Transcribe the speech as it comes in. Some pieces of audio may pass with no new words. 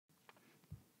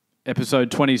Episode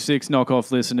 26,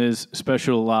 Knockoff listeners,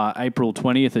 special April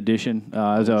 20th edition,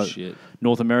 as our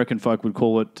North American folk would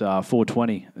call it,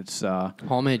 420. It's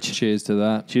homage. Cheers to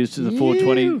that. Cheers to the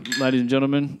 420, ladies and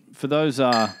gentlemen. For those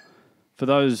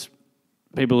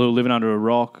people who are living under a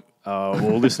rock or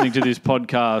listening to this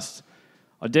podcast,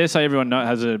 I dare say everyone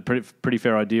has a pretty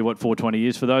fair idea what 420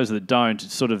 is. For those that don't,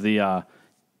 it's sort of the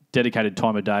dedicated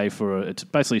time of day it's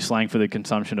basically slang for the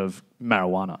consumption of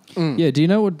marijuana. Yeah, do you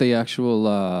know what the actual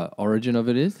origin of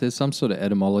it is? There's some sort of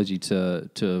etymology to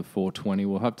 420.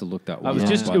 We'll have to look that one.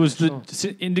 It was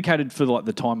indicated for like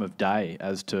the time of day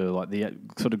as to like the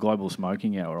sort of global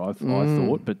smoking hour. I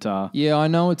thought, but yeah, I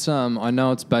know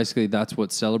it's basically that's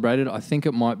what's celebrated. I think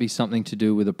it might be something to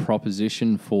do with a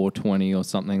proposition 420 or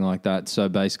something like that. So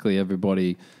basically,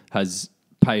 everybody has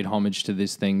paid homage to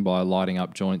this thing by lighting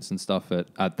up joints and stuff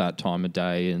at that time of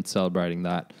day and celebrating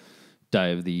that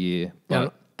day of the year. And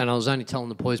I was only telling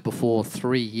the boys before,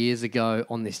 3 years ago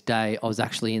on this day, I was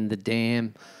actually in the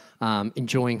Dam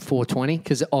enjoying 420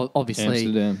 because obviously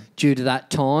Amsterdam. Due to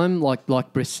that time, like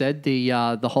Briss said,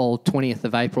 the whole 20th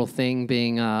of April thing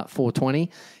being 420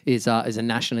 is a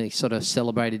nationally sort of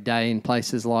celebrated day in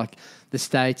places like the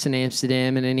States and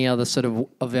Amsterdam and any other sort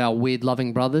of our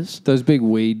weed-loving brothers. Those big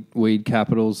weed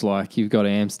capitals, like you've got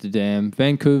Amsterdam.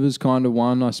 Vancouver's kind of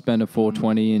one. I spent a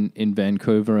 420 in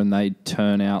Vancouver and they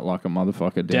turn out like a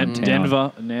motherfucker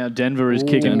downtown. Denver is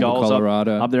kicking goals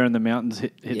Colorado. up there in the mountains,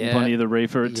 hitting plenty of the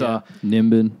reefer. It's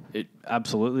Nimbin.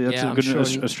 Absolutely. That's a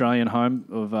good Australian home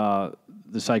of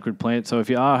the sacred plant. So if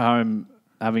you are home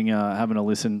having a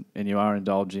listen and you are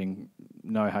indulging,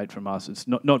 no hate from us. It's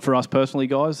not for us personally,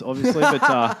 guys, obviously,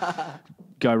 but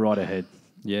go right ahead.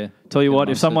 Yeah. Tell you what,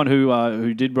 if someone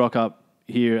who did rock up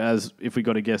here as if we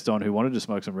got a guest on who wanted to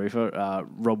smoke some reefer,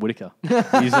 Rob Whittaker.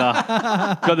 He's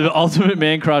got the ultimate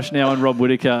man crush now on Rob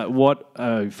Whittaker. What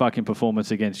a fucking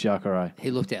performance against Jacare. He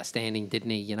looked outstanding,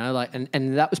 didn't he? You know,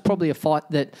 and that was probably a fight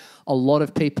that a lot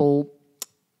of people,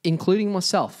 including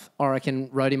myself, I reckon,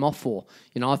 wrote him off for.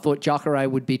 You know, I thought Jacare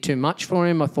would be too much for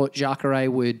him. I thought Jacare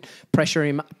would pressure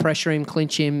him,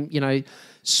 clinch him, you know,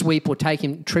 sweep or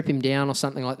trip him down or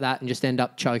something like that and just end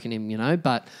up choking him, you know.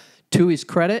 But to his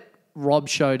credit, Rob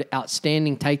showed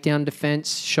outstanding takedown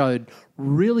defense, showed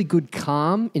really good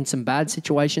calm in some bad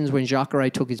situations when Jacare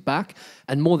took his back,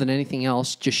 and more than anything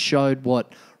else, just showed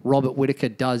what Robert Whittaker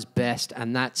does best,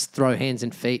 and that's throw hands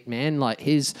and feet, man. Like,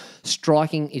 his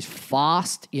striking is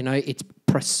fast, you know, it's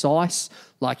precise.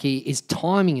 Like, his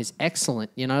timing is excellent,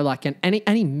 you know, like, and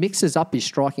he mixes up his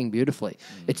striking beautifully.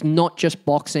 It's not just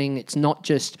boxing. It's not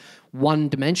just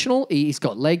one-dimensional. He's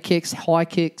got leg kicks, high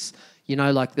kicks, you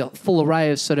know, like the full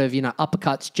array of sort of, you know,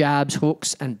 uppercuts, jabs,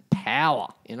 hooks, and power.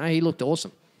 You know, he looked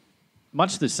awesome.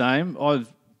 Much the same.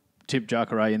 I've tipped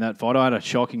Jacare in that fight. I had a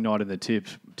shocking night in the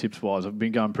tips-wise. I've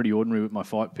been going pretty ordinary with my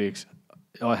fight picks.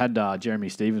 I had Jeremy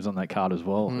Stevens on that card as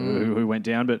well, who went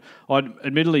down. But I'd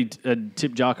admittedly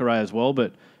tipped Jacare as well,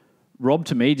 but Rob,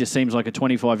 to me, just seems like a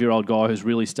 25-year-old guy who's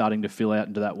really starting to fill out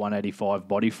into that 185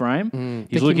 body frame.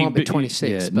 He's looking might be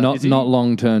 26. Yeah, not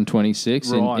long term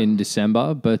 26 in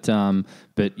December, but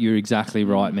you're exactly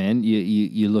right, man.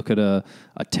 You look at a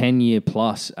 10-year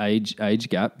plus age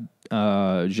gap.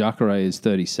 Jacare is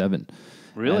 37.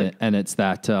 Really? And it's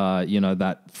that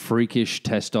that freakish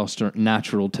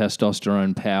natural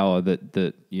testosterone power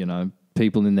that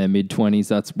people in their mid-20s,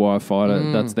 that's why I fight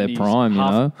it. That's their prime,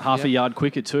 half a yard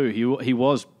quicker too. He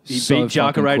beat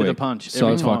Jacare to the punch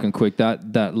every time. Fucking quick.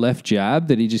 That left jab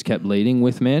that he just kept leading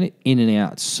with, man, in and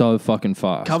out so fucking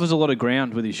fast. Covers a lot of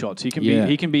ground with his shots. He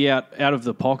can be out of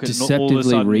the pocket. Deceptively all of a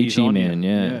sudden reachy,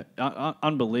 man.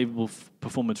 Unbelievable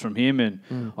performance from him, and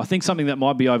I think something that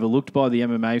might be overlooked by the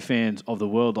MMA fans of the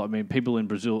world. I mean, people in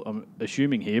Brazil, I'm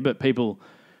assuming here, but people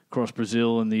across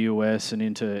Brazil and the US and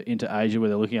into Asia where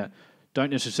they're looking at, don't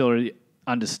necessarily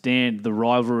understand the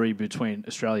rivalry between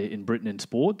Australia and Britain in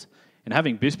sport. And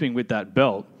having Bisping with that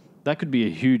belt, that could be a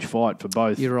huge fight for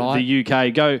both. You're right. The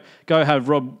UK. Go have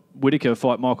Rob Whittaker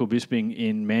fight Michael Bisping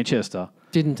in Manchester.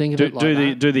 Didn't think of it like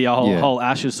that. Do the whole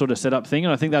Ashes sort of setup thing,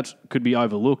 and I think that could be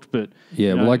overlooked. But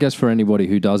well, I guess for anybody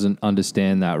who doesn't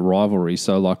understand that rivalry,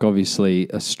 so like obviously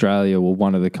Australia were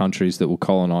one of the countries that were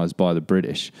colonised by the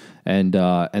British, and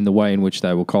the way in which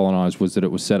they were colonised was that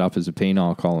it was set up as a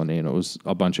penal colony, and it was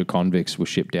a bunch of convicts were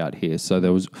shipped out here. So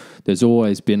there's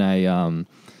always been a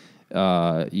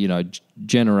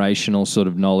generational sort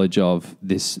of knowledge of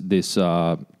this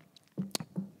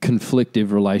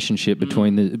conflictive relationship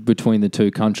between the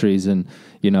two countries, and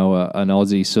an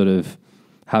Aussie sort of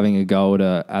having a go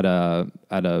at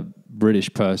a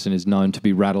British person is known to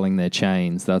be rattling their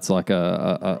chains. That's like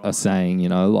a saying, you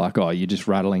know, like, oh, you're just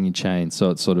rattling your chains. So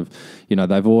it's sort of, you know,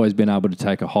 they've always been able to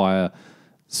take a higher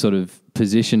sort of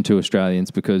position to Australians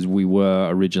because we were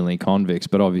originally convicts.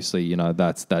 But obviously, you know,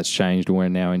 that's changed. We're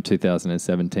now in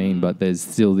 2017, but there's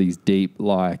still these deep,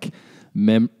 like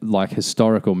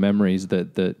historical memories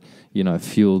that you know,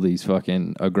 fuel these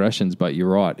fucking aggressions. But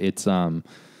you're right. It's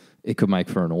it could make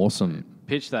for an awesome...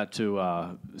 Pitch that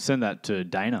to send that to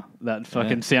Dana, that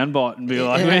fucking soundbite, and be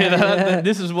like, man,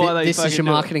 this is why they. This is your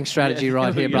marketing strategy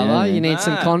right here, brother. You need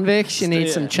some convicts, you need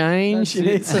some change, you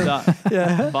need some.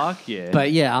 Fuck yeah.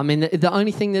 But yeah, I mean, the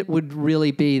only thing that would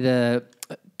really be a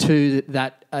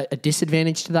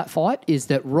disadvantage to that fight is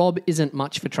that Rob isn't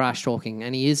much for trash talking,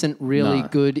 and he isn't really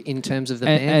good in terms of the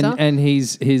banter. And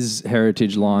his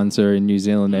heritage lines are in New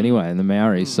Zealand anyway, in the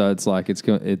Maoris. So it's like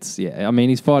it's yeah. I mean,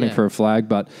 he's fighting for a flag,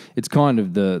 but it's kind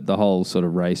of the whole sort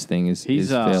of race thing is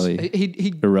fairly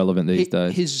irrelevant these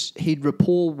days. He'd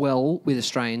rapport well with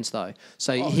Australians though,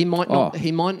 so he might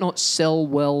not sell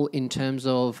well in terms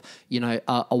of, you know,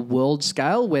 a world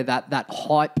scale where that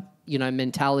hype, you know,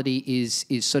 mentality is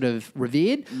sort of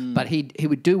revered, but he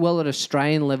would do well at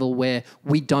Australian level where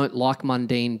we don't like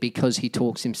Mundine because he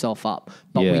talks himself up,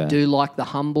 but we do like the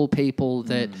humble people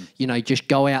that you know, just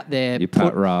go out there,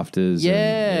 Pat Rafters,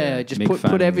 just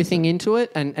put everything into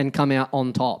it and come out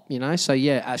on top, you know. So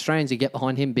yeah, Australians would get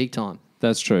behind him big time.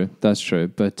 That's true.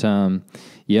 But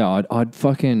yeah,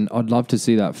 I'd love to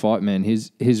see that fight, man.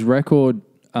 His record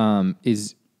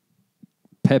is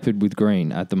peppered with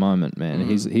green at the moment, man.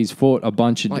 He's fought a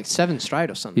bunch of like 7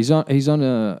 straight or something. He's on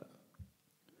a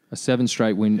 7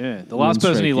 straight win. Yeah, the last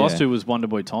person he lost to was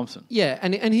Wonderboy Thompson. Yeah,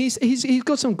 and he's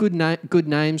got some good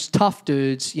names, tough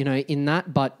dudes, you know, in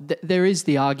that. But there is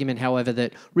the argument, however,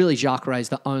 that really Jacare is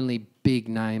the only big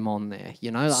name on there. You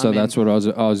know, so that's what I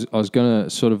was going to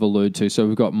sort of allude to. So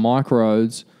we've got Mike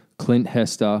Rhodes, Clint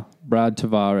Hester, Brad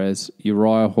Tavares,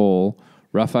 Uriah Hall,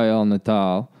 Rafael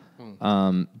Natal,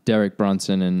 Derek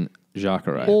Brunson and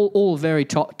Jacare. All very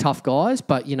tough guys,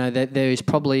 but you know there is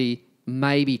probably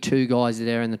maybe 2 guys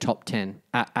there in the top 10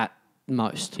 at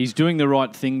most. He's doing the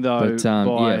right thing though.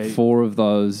 But 4 of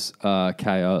those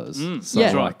KOs.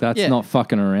 So that's not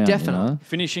fucking around. Definitely,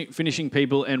 you know? finishing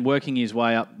people and working his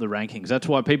way up the rankings. That's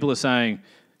why people are saying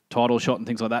title shot and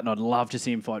things like that, and I'd love to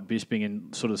see him fight Bisping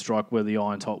and sort of strike where the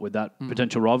iron's hot with that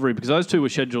potential rivalry, because those two were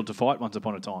scheduled to fight once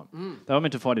upon a time. They were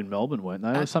meant to fight in Melbourne, weren't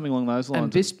they? Or something along those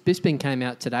lines. And Bisping came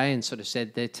out today and sort of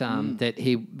said that that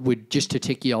he would, just to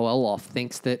tick Yoel off,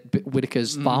 thinks that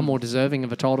Whittaker's far more deserving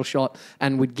of a title shot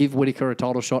and would give Whittaker a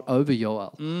title shot over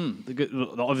Yoel.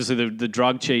 Obviously, the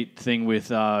drug cheat thing with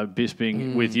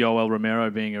Bisping, with Yoel Romero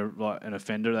being an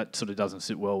offender, that sort of doesn't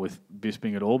sit well with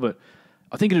Bisping at all, but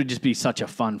I think it would just be such a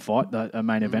fun fight, a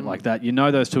main event like that. You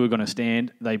know those two are going to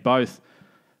stand. We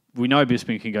know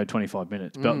Bisping can go 25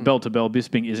 minutes. Bell to bell,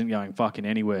 Bisping isn't going fucking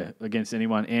anywhere against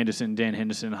anyone. Anderson, Dan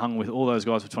Henderson, hung with all those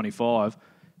guys for 25.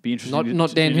 Be interesting.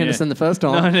 Not Dan Henderson the first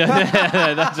time.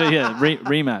 That's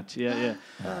rematch. Yeah.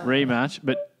 Rematch.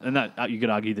 But that you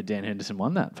could argue that Dan Henderson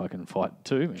won that fucking fight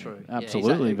too. Man. True.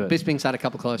 Absolutely. Yeah, exactly. Bisping's had a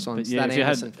couple close ones. But yeah,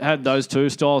 if you had those two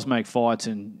styles make fights,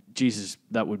 and Jesus,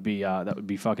 that would be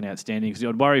fucking outstanding. Because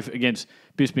I'd worry against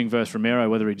Bisping versus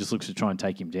Romero whether he just looks to try and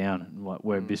take him down,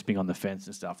 where Bisping on the fence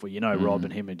and stuff. Where Rob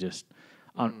and him are just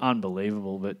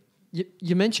unbelievable, but.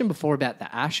 You mentioned before about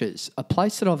the Ashes. A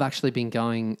place that I've actually been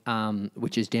going,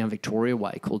 which is down Victoria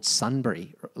Way, called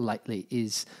Sunbury lately,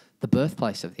 is the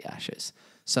birthplace of the Ashes.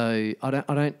 So I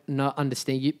don't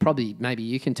understand. Maybe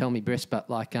you can tell me, Briss, but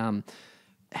like,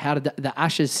 how did the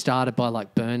Ashes started by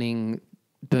like burning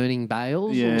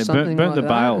bales or something burn like the that,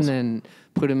 bales, and then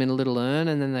put them in a little urn,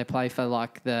 and then they play for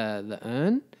like the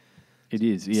urn. It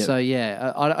is, yeah. So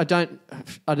yeah,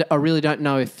 I really don't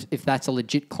know if that's a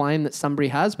legit claim that somebody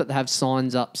has, but they have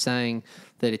signs up saying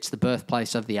that it's the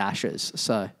birthplace of the Ashes.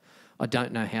 So I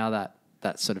don't know how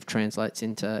that sort of translates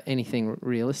into anything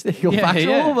realistic or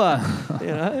factual, but you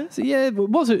know. So yeah, it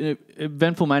was an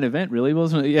eventful main event, really,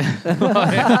 wasn't it? Yeah.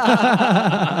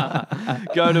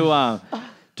 Go to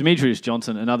Demetrius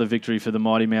Johnson, another victory for the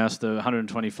Mighty Mouse, the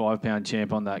 125-pound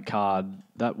champ on that card.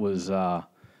 That was.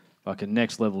 Fucking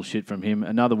next level shit from him.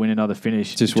 Another win, another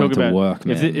finish. Just went to work,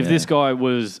 man. If this guy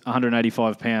was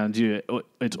 185 pounds,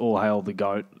 it's all hail the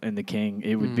GOAT and the king.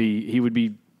 He would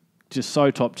be just so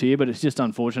top tier, but it's just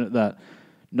unfortunate that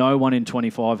no one in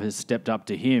 25 has stepped up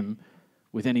to him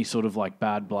with any sort of like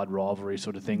bad blood rivalry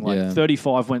sort of thing. Like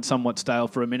 35 went somewhat stale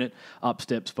for a minute. Up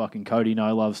steps fucking Cody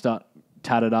No Love,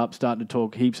 tatted up, starting to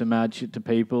talk heaps of mad shit to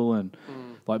people, and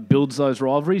like builds those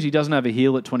rivalries. He doesn't have a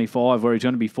heel at 25 where he's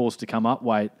going to be forced to come up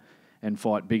weight and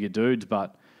fight bigger dudes,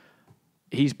 but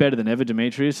he's better than ever,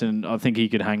 Demetrius, and I think he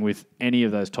could hang with any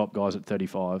of those top guys at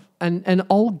 35. And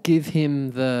I'll give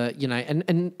him the,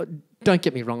 and don't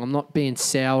get me wrong, I'm not being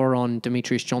sour on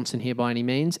Demetrius Johnson here by any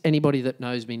means. Anybody that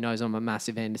knows me knows I'm a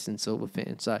massive Anderson Silva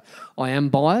fan, so I am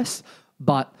biased,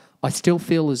 but I still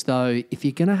feel as though if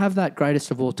you're going to have that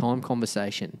greatest of all time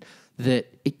conversation, that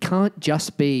it can't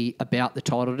just be about the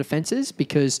title defences,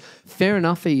 because fair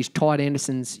enough, he's tied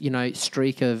Anderson's,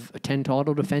 streak of 10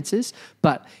 title defences,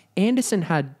 but Anderson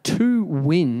had 2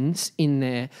 wins in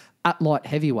there at light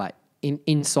heavyweight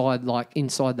inside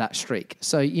that streak.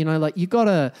 So, you got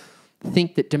to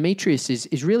think that Demetrius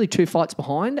is really 2 fights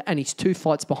behind, and he's 2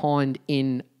 fights behind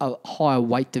in a higher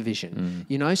weight division,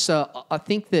 So I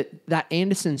think that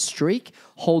Anderson streak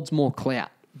holds more clout.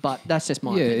 But that's just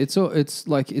my opinion.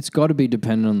 It's got to be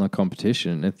dependent on the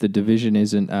competition. If the division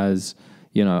isn't as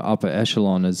upper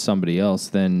echelon as somebody else,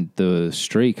 then the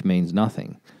streak means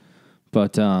nothing.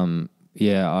 But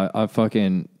I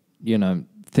fucking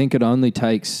think it only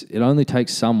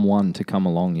takes someone to come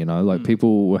along.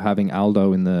 People were having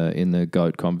Aldo in the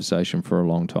GOAT conversation for a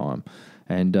long time,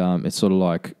 and it's sort of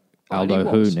like Aldo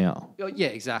who now? Yeah,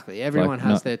 exactly. Everyone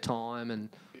has their time and.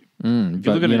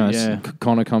 But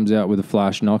Connor comes out with a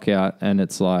flash knockout, and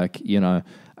it's like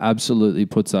absolutely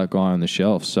puts that guy on the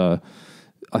shelf. So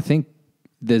I think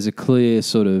there's a clear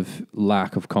sort of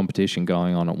lack of competition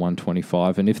going on at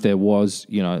 125, and if there was,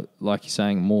 like you're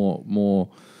saying, more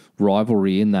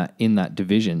rivalry in that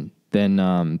division,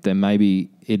 then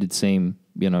maybe it'd seem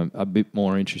a bit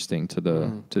more interesting to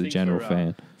the general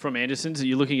fan. From Anderson's,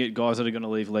 you're looking at guys that are going to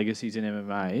leave legacies in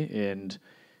MMA, and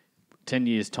 10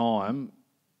 years time,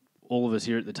 all of us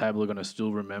here at the table are going to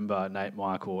still remember Nate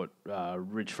Marquardt,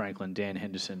 Rich Franklin, Dan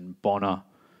Henderson, Bonner,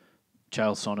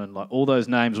 Chael Sonnen, like all those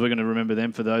names. We're going to remember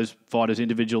them for those fighters'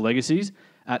 individual legacies.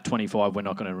 At 25, we're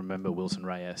not going to remember Wilson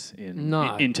Reyes in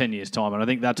 10 years' time, and I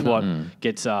think that's what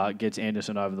gets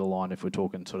Anderson over the line if we're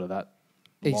talking sort of that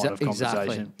line of conversation.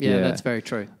 Exactly. Yeah, that's very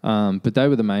true. But they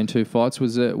were the main 2 fights.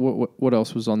 Was it what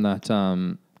else was on that?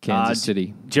 Kansas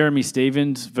City. Jeremy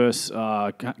Stevens versus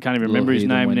can't even remember his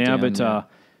name now, but.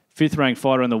 5th ranked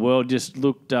fighter in the world, just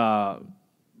looked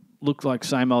like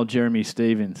same old Jeremy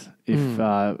Stevens. If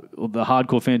the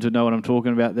hardcore fans would know what I'm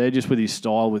talking about there, just with his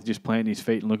style, with just planting his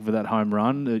feet and looking for that home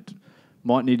run, it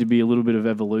might need to be a little bit of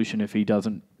evolution if he does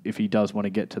want to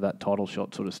get to that title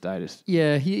shot sort of status.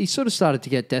 Yeah, he sort of started to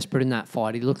get desperate in that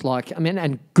fight. He looked like,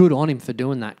 and good on him for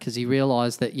doing that, because he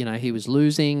realised that he was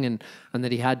losing and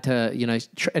that he had to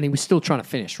and he was still trying to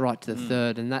finish right to the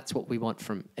third, and that's what we want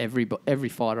from every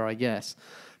fighter, I guess.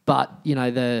 But,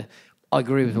 I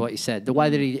agree with what you said. The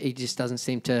way that he just doesn't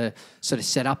seem to sort of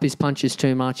set up his punches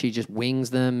too much. He just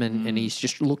wings them, and he's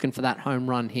just looking for that home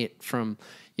run hit from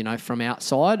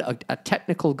outside. A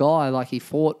technical guy like he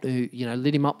fought who,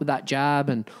 lit him up with that jab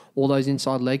and all those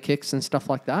inside leg kicks and stuff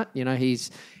like that. He's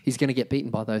going to get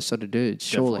beaten by those sort of dudes,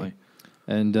 surely.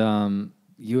 Definitely. And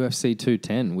UFC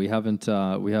 210, we haven't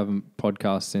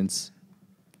podcast since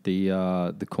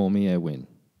the Cormier win.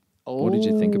 What did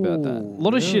you think about that? A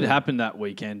lot of shit happened that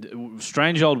weekend.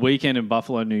 Strange old weekend in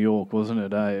Buffalo, New York, wasn't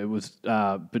it? It was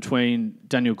between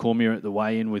Daniel Cormier at the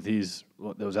weigh-in with his,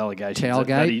 there was allegations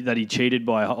that he cheated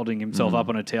by holding himself up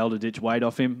on a towel to ditch weight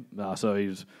off him. So he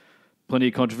was plenty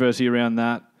of controversy around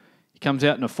that. He comes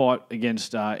out in a fight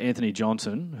against Anthony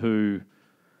Johnson, who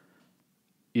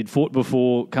he'd fought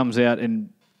before, comes out,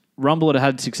 and Rumble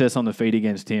had success on the feet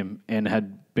against him and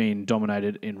had been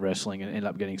dominated in wrestling and ended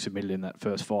up getting submitted in that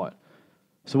first fight.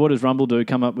 So what does Rumble do?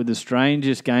 Come up with the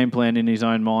strangest game plan in his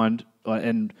own mind.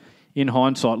 And in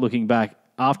hindsight, looking back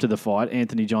after the fight,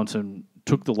 Anthony Johnson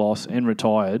took the loss and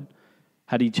retired.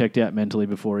 Had he checked out mentally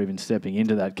before even stepping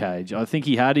into that cage? I think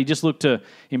he had. He just looked to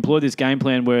employ this game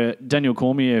plan where Daniel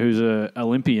Cormier, who's an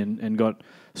Olympian and got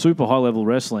super high-level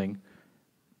wrestling,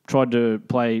 tried to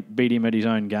beat him at his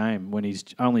own game when his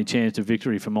only chance of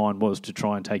victory for mine was to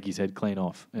try and take his head clean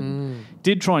off. And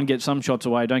did try and get some shots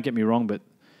away, don't get me wrong, but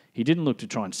he didn't look to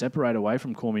try and separate away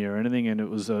from Cormier or anything, and it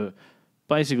was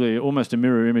basically almost a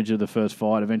mirror image of the first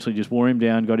fight. Eventually just wore him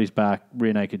down, got his back,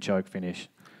 rear naked choke finish.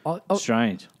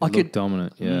 Strange. He looked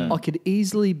dominant, yeah. I could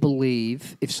easily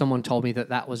believe if someone told me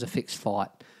that was a fixed fight,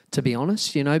 to be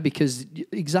honest, because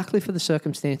exactly for the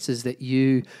circumstances that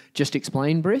you just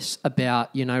explained, Briss, about,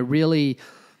 really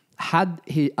had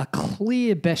a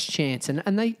clear best chance.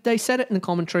 And they said it in the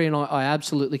commentary, and I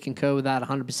absolutely concur with that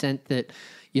 100%, that,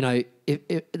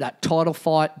 if that title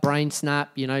fight, brain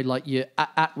snap, like you're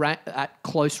at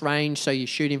close range, so you're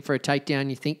shooting for a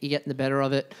takedown, you think you're getting the better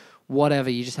of it. whatever.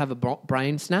 You just have a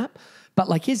brain snap. But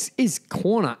like his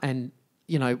corner and,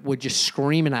 were just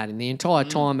screaming at him the entire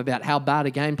time about how bad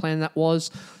a game plan that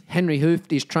was. Henry Hooft,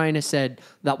 his trainer, said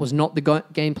that was not the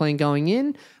game plan going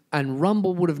in. And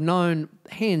Rumble would have known,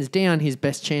 hands down, his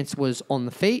best chance was on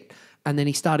the feet. And then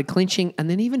he started clinching. And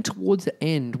then even towards the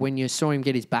end, when you saw him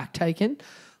get his back taken,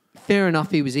 fair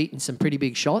enough, he was eating some pretty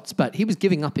big shots, but he was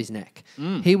giving up his neck.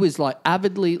 He was like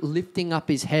avidly lifting up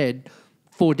his head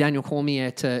for Daniel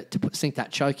Cormier to sink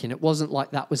that choke in. It wasn't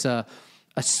like that was a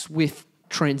swift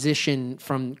transition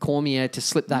from Cormier to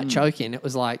slip that choke in. It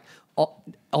was like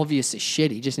obvious as shit.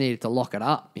 He just needed to lock it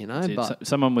up, But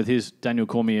someone with his Daniel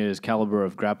Cormier's caliber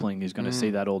of grappling is going to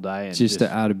see that all day. And just to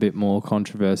add a bit more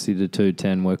controversy to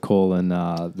 210, we're calling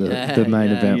the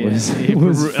main event was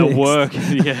at work.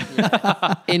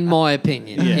 Yeah, in my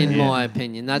opinion, my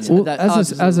opinion, that's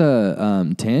as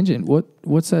a tangent.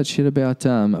 What's that shit about?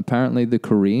 Apparently, the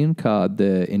Korean card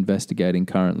they're investigating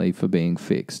currently for being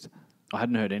fixed. I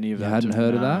hadn't heard any of that. You hadn't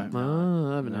heard of that?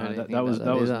 I haven't heard anything that was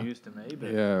either. news to me.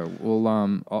 But Yeah, well,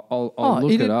 I'll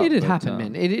look it up. It had happened,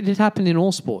 man. It had happened in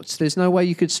all sports. There's no way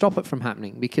you could stop it from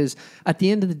happening because at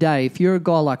the end of the day, if you're a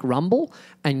guy like Rumble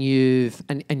and you're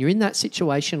in that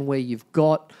situation where you've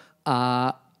got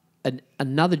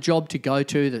another job to go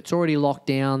to that's already locked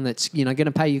down, that's going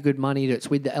to pay you good money, that's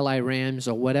with the LA Rams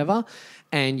or whatever,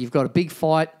 and you've got a big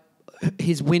fight,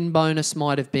 his win bonus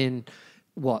might have been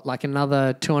like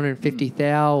another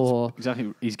 250,000 or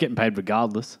exactly. He's getting paid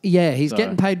regardless. Yeah, he's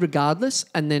getting paid regardless.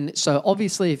 And then, so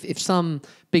obviously, if some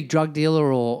big drug dealer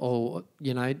or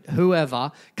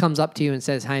whoever comes up to you and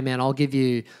says, "Hey, man, I'll give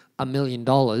you $1 million or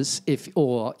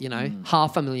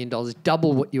 $500,000,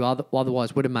 double what you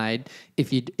otherwise would have made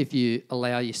if you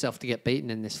allow yourself to get beaten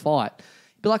in this fight,"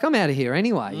 be like, "I'm out of here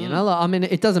anyway." I mean,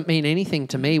 it doesning mean anything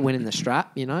to me winning the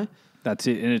strap. That's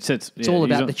it, and it's all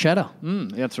about the cheddar.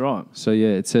 That's right. So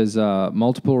it says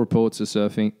multiple reports are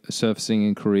surfacing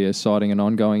in Korea, citing an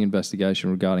ongoing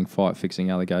investigation regarding fight fixing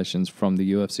allegations from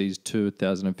the UFC's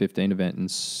 2015 event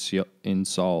in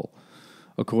Seoul.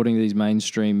 According to these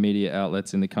mainstream media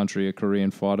outlets in the country, a Korean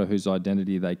fighter whose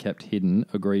identity they kept hidden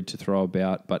agreed to throw a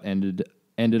bout, but ended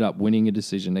up winning a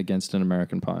decision against an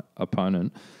American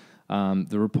opponent.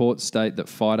 The reports state that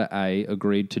fighter A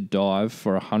agreed to dive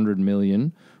for $100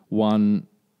 million. Won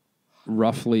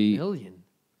roughly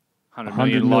 100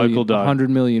 million local dough. 100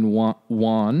 million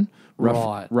won,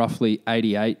 right. roughly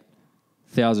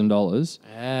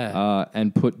 $88,000,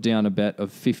 and put down a bet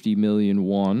of 50 million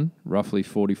won, roughly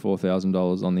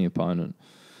 $44,000 on the opponent.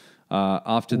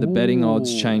 After the betting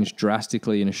odds changed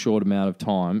drastically in a short amount of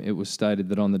time, it was stated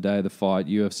that on the day of the fight,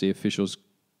 UFC officials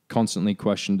constantly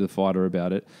questioned the fighter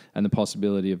about it and the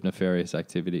possibility of nefarious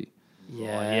activity.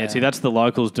 Yeah. See, that's the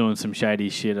locals doing some shady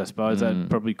shit, I suppose. That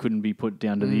probably couldn't be put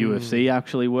down to the UFC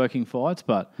actually working fights,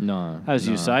 but as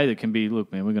you say, that can be, look,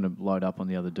 man, we're going to load up on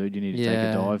the other dude. You need to take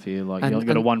a dive here. Like, you've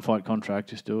got a one-fight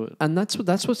contract, just do it. And that's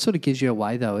what sort of gives you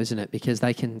away, though, isn't it? Because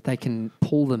they can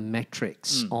pull the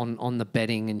metrics on the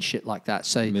betting and shit like that.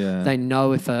 So they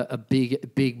know if a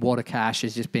big wad of cash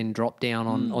has just been dropped down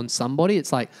on somebody,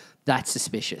 it's like, that's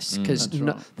suspicious because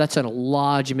that's a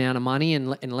large amount of money,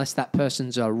 and unless that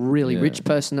person's a really rich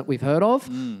person that we've heard of,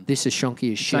 this is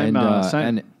shonky as shit.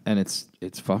 And it's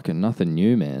fucking nothing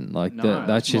new, man. Like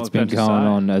that shit's been going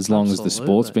on as long as the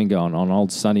sport's been going on.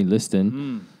 Old Sonny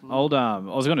Liston. I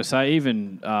was going to say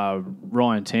even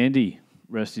Ryan Tandy,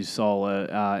 rest his soul,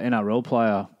 NRL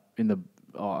player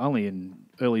only in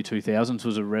early 2000s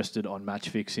was arrested on match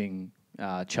fixing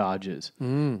charges,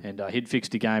 and he'd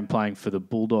fixed a game playing for the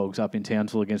Bulldogs up in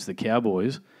Townsville against the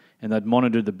Cowboys, and they'd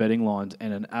monitored the betting lines,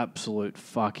 and an absolute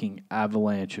fucking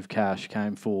avalanche of cash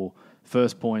came for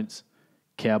first points,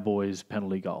 Cowboys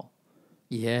penalty goal.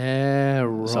 Yeah,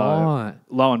 right. So,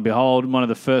 lo and behold, one of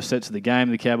the first sets of the game,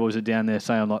 the Cowboys are down there,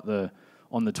 say on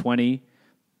the 20,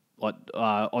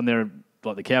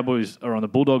 the Cowboys are on the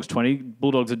Bulldogs 20.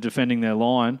 Bulldogs are defending their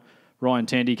line. Ryan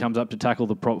Tandy comes up to tackle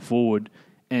the prop forward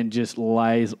and just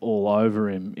lays all over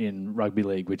him in rugby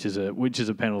league, which is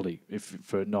a penalty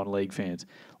for non-league fans.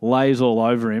 Lays all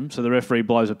over him, so the referee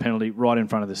blows a penalty right in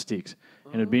front of the sticks.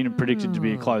 And it had been predicted to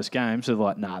be a close game, so they're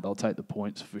like, nah, they'll take the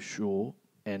points for sure.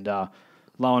 And lo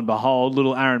and behold,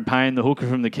 little Aaron Payne, the hooker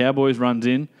from the Cowboys, runs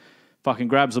in, fucking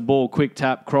grabs the ball, quick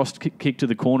tap, cross kick to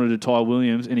the corner to Ty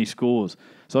Williams, and he scores.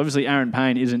 So obviously Aaron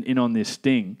Payne isn't in on this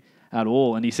sting at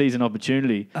all, and he sees an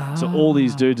opportunity. So all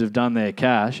these dudes have done their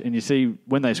cash, and you see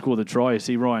when they score the try, you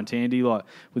see Ryan Tandy like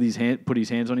with his hand, put his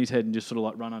hands on his head and just sort of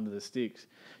like run under the sticks,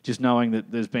 just knowing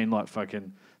that there's been like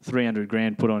fucking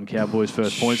 $300,000 put on Cowboys'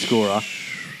 first point scorer.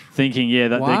 thinking,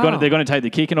 that Wow. they're going to take the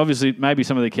kick. And obviously, maybe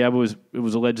some of the Cowboys, it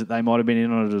was alleged that they might have been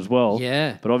in on it as well.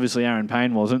 Yeah. But obviously, Aaron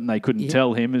Payne wasn't, and they couldn't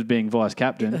tell him as being vice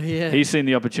captain. Yeah. He's seen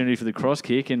the opportunity for the cross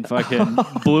kick and fucking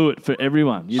blew it for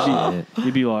everyone.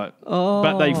 You'd be like,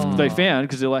 but they found,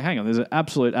 because they're like, hang on, there's an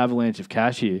absolute avalanche of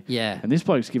cash here. Yeah. And this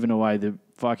bloke's given away the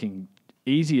fucking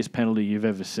easiest penalty you've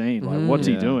ever seen. Like, what's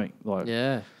he doing? Like,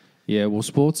 Yeah, well,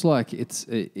 sports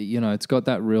it's got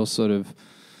that real sort of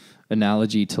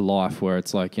analogy to life where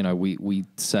it's like, we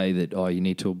say that, you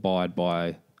need to abide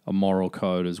by a moral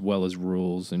code as well as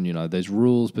rules, and there's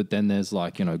rules, but then there's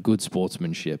like good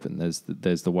sportsmanship, and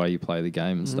there's the way you play the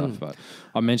game and stuff. But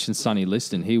I mentioned Sonny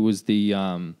Liston. He was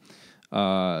the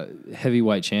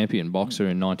heavyweight champion boxer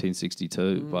in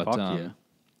 1962, but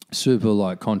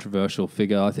super controversial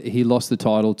figure. He lost the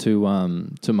title to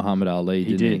Muhammad Ali.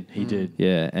 He did.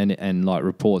 Yeah, and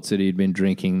reports that he'd been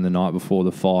drinking the night before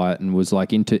the fight and was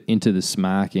into the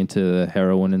smack, into the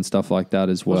heroin and stuff like that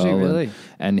as well. Was he really?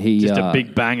 And he just a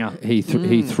big banger. He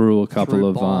threw a couple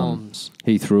of bombs.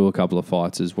 He threw a couple of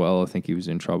fights as well. I think he was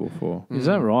in trouble for. Is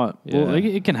that right? Yeah. Well,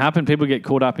 it can happen. People get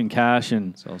caught up in cash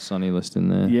and. So Sonny Liston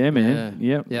there. Yeah, man.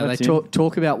 Yeah. They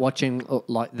talk about watching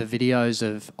the videos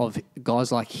of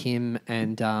guys like him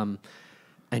and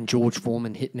George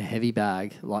Foreman hitting a heavy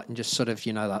bag, and just sort of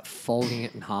folding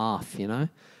it in half,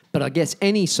 But I guess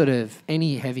any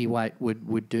heavyweight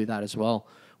would do that as well,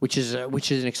 which is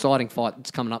an exciting fight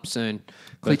that's coming up soon.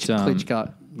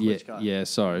 Klitschko. Yeah.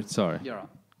 Sorry. You're right.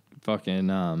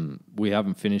 Fucking, we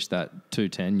haven't finished that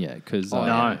 210 yet because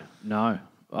No.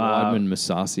 Weidman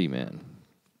Masasi, man.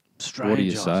 Strange. What do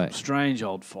you say? Strange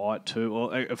old fight too.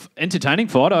 Well, entertaining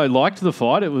fight. I liked the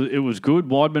fight. It was good.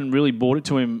 Weidman really brought it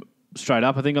to him straight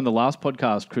up. I think on the last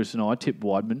podcast, Chris and I tipped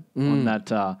Weidman on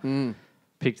that.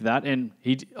 Picked that, and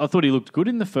I thought he looked good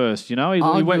in the first. He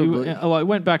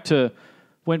went back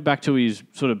to his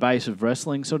sort of base of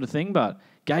wrestling sort of thing, but.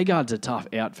 Gegard's a tough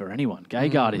out for anyone.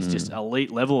 Gegard is just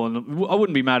elite level, and I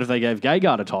wouldn't be mad if they gave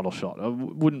Gegard a title shot. I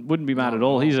wouldn't be mad at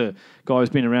all. He's a guy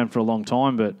who's been around for a long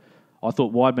time, but I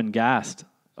thought Weidman gassed.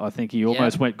 I think he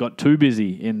almost got too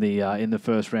busy in the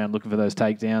first round looking for those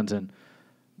takedowns, and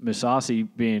Masasi,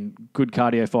 being good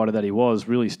cardio fighter that he was,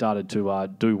 really started to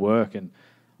do work, and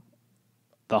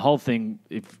the whole thing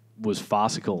was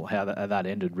farcical how that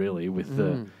ended really with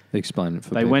the. Explain it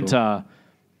for they people. went.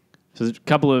 So there's a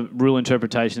couple of rule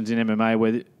interpretations in MMA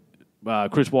where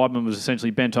Chris Weidman was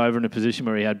essentially bent over in a position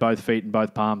where he had both feet and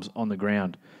both palms on the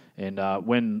ground. And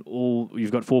when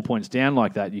you've got 4 points down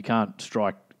like that, you can't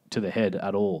strike to the head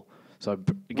at all. So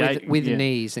with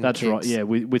knees and that's kicks. right. Yeah,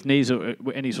 with knees or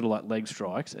any sort of leg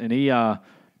strikes, and he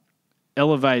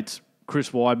elevates Chris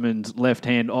Weidman's left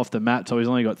hand off the mat, so he's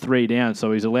only got 3 down,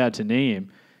 so he's allowed to knee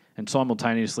him, and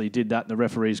simultaneously did that, and the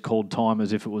referees called time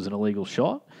as if it was an illegal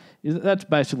shot. That's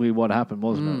basically what happened,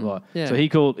 wasn't it? So he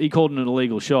called an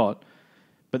illegal shot,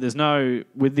 but there's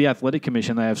with the Athletic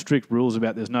Commission, they have strict rules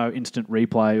about there's no instant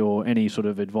replay or any sort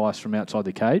of advice from outside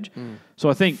the cage.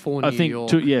 So I think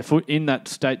in that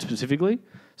state specifically,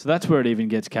 so that's where it even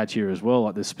gets catchier as well.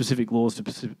 Like there's specific laws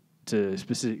to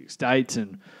specific states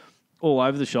and all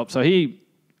over the shop. So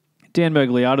Dan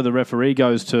Mergliata, the referee,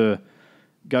 goes to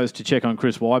check on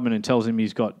Chris Weidman and tells him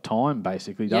he's got time,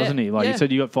 basically, doesn't he? He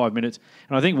said, you got 5 minutes.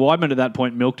 And I think Weidman at that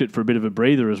point milked it for a bit of a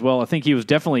breather as well. I think he was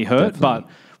definitely hurt, but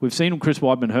we've seen Chris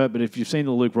Weidman hurt, but if you've seen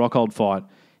the Luke Rockhold fight,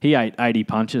 he ate 80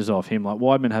 punches off him.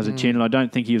 Weidman has a chin, and I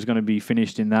don't think he was going to be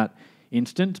finished in that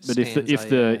instant. But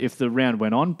if the round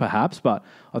went on, perhaps. But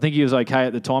I think he was okay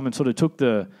at the time and sort of took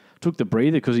the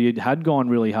breather because he had gone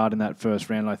really hard in that first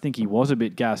round. I think he was a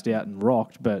bit gassed out and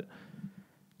rocked, but...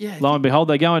 Yeah, lo and behold,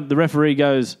 the referee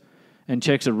goes and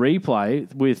checks a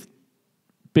replay with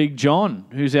Big John,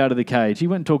 who's out of the cage. He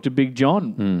went and talked to Big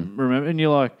John, remember? And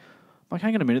you're like,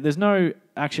 hang on a minute, there's no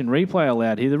action replay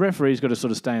allowed here. The referee's got to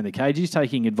sort of stay in the cage. He's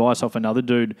taking advice off another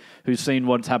dude who's seen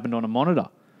what's happened on a monitor.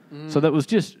 So that was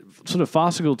just sort of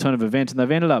farcical turn of events, and they've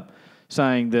ended up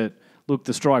saying that, look,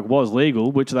 the strike was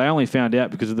legal, which they only found out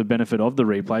because of the benefit of the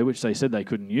replay, which they said they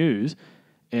couldn't use,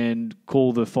 and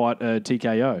call the fight a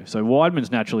TKO. So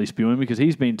Weidman's naturally spewing because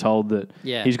he's been told that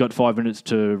he's got 5 minutes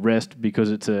to rest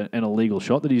because it's an illegal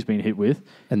shot that he's been hit with.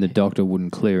 And the doctor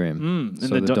wouldn't clear him.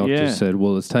 So the doctor said,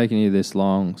 well, it's taken you this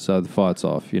long, so the fight's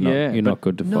off. You're not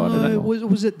good to fight anymore.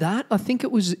 Was it that? I think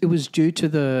it was due to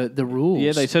the rules.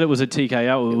 Yeah, they said it was a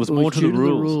TKO. It was more to the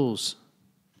rules.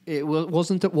 It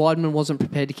wasn't that Weidman wasn't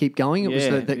prepared to keep going. It was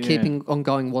that keeping on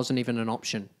going wasn't even an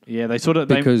option. Yeah, they sort of...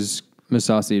 Because...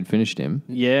 Masasi had finished him.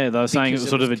 Yeah, they were saying it was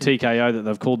sort of a TKO that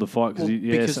they've called the fight.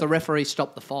 Because the referee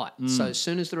stopped the fight. So as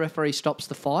soon as the referee stops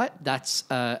the fight, that's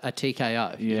a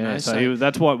TKO. Yeah,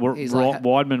 that's why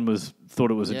Weidman thought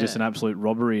it was just an absolute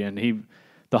robbery, and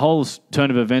the whole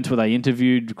turn of events where they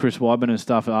interviewed Chris Weidman and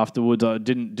stuff afterwards, I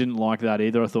didn't like that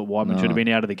either. I thought Weidman should have been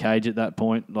out of the cage at that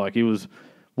point. Like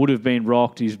would have been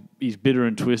rocked. He's bitter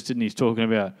and twisted, and he's talking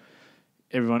about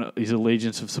everyone, his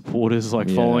allegiance of supporters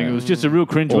following. It was just a real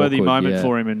cringeworthy moment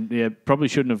for him, and probably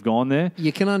shouldn't have gone there.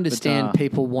 You can understand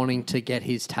people wanting to get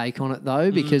his take on it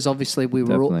though, because obviously we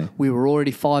were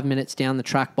already 5 minutes down the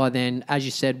track by then. As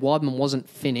you said, Weidman wasn't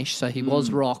finished, so he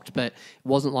was rocked, but it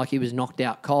wasn't like he was knocked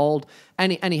out cold,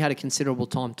 and he had a considerable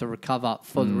time to recover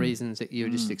for the reasons that you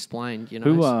just explained. You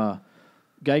know,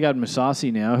 Gegard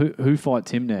Mousasi now. Who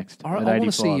fights him next? I want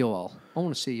to see Yoel. I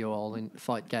want to see Yoel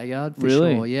fight Gegard for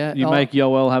really? Sure. Yeah, you make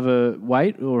Yoel have a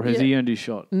wait, or has he earned his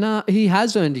shot? No, he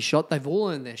has earned his shot. They've all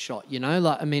earned their shot. You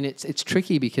know, it's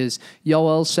tricky because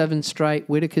Yoel's 7 straight,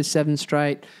 Whitaker's 7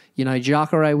 straight. You know,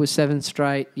 Jacare was 7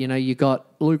 straight. You know, you got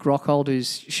Luke Rockhold,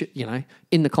 who's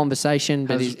in the conversation,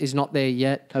 but is not there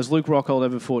yet. Has Luke Rockhold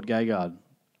ever fought Gegard?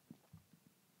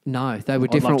 No, they were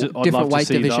different weight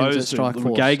divisions at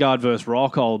Strikeforce. Gegard versus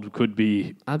Rockhold could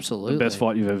be absolutely the best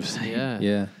fight you've ever seen.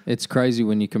 Yeah. It's crazy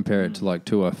when you compare it to like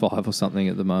 205 or something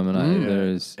at the moment. There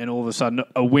is, and all of a sudden,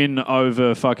 a win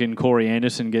over fucking Corey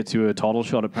Anderson gets you a title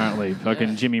shot. Apparently,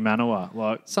 fucking Jimmy Manoa.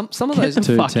 Like some of those, get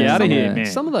the fuck out of here, man.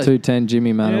 Some of those 210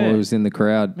 Jimmy Manoa was in the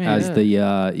crowd as the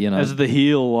as the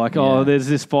heel. Like there's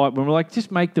this fight when we're like,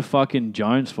 just make the fucking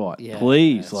Jones fight,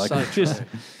 please. Like just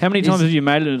how many times have you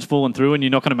made it and it's fallen through and you're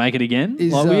not going to make it again?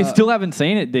 We still haven't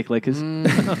seen it, Dick Lickers.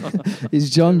 Is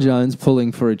John Jones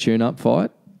pulling for a tune-up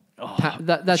fight?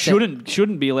 That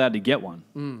shouldn't be allowed to get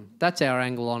one. That's our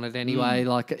angle on it anyway.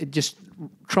 Like just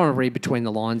trying to read between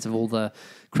the lines of all the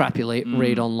crap you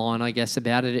read online, I guess,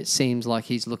 about it. It seems like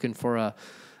he's looking for a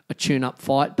tune-up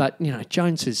fight, but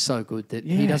Jones is so good that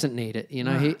he doesn't need it.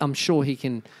 I'm sure he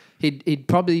can. He'd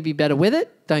probably be better with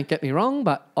it. Don't get me wrong,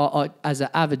 but I as an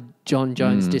avid John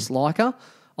Jones disliker,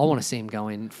 I want to see him go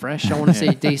in fresh. I want to see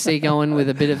DC go in with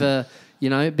a bit of a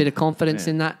bit of confidence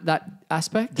in that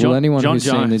aspect. Well, anyone who's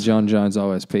seen the John Jones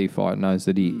OSP fight knows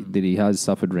that he has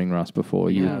suffered ring rust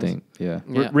before. You would think,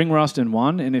 ring rust and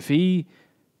won. And if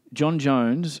John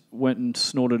Jones went and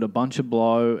snorted a bunch of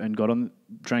blow and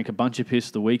drank a bunch of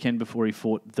piss the weekend before he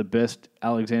fought the best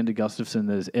Alexander Gustafsson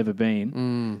there's ever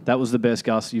been. That was the best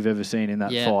Gus you've ever seen in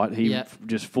that fight. He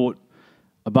just fought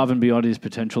above and beyond his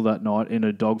potential that night in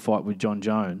a dogfight with John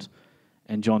Jones,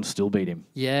 and John still beat him.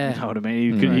 Yeah. You know what I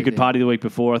mean? He could party the week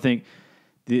before. I think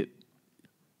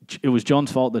it was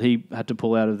John's fault that he had to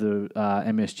pull out of the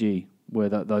MSG where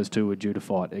those two were due to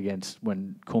fight against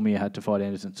when Cormier had to fight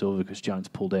Anderson Silva because Jones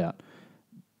pulled out.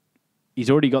 He's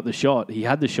already got the shot. He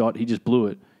had the shot. He just blew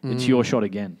it. It's your shot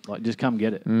again. Like, just come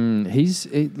get it. It's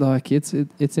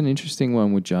an interesting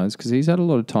one with Jones because he's had a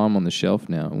lot of time on the shelf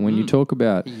now. And when you talk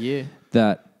about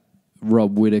that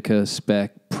Rob Whitaker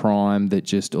spec prime that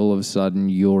just all of a sudden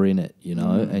you're in it,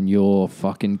 and you're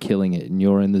fucking killing it and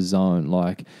you're in the zone.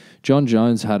 Like, John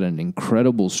Jones had an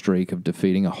incredible streak of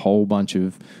defeating a whole bunch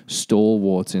of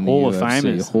stalwarts in the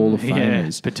UFC. Hall of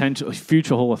Famers. Potential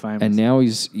future Hall of Famers. And now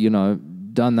he's,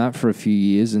 done that for a few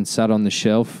years and sat on the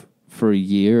shelf for a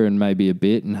year and maybe a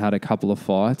bit and had a couple of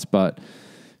fights. But,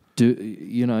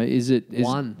 is the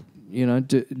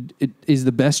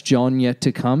best John yet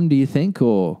to come, do you think,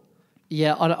 or...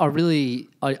 Yeah,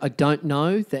 I don't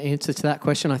know the answer to that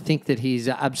question. I think that he's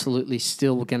absolutely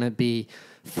still going to be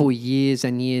for years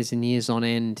and years and years on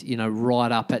end,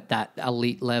 right up at that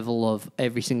elite level of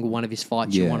every single one of his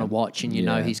fights you want to watch and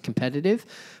he's competitive.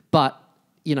 But,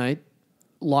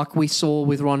 like we saw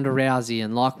with Ronda Rousey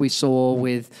and like we saw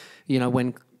with,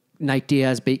 when Nate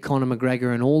Diaz beat Conor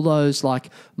McGregor and all those like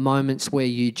moments where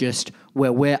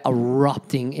we're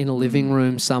erupting in a living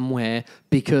room somewhere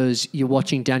because you're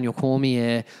watching Daniel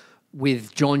Cormier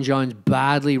with John Jones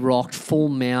badly rocked, full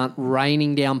mount,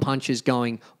 raining down punches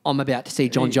going, I'm about to see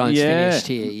John Jones finished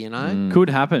here,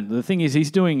 Could happen. The thing is he's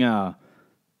doing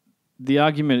the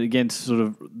argument against sort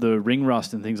of the ring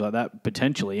rust and things like that,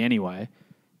 potentially anyway.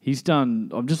 He's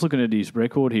done, I'm just looking at his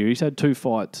record here. He's had 2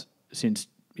 fights since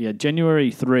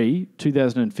January 3,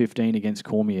 2015 against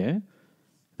Cormier,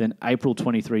 then April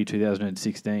 23,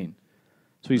 2016.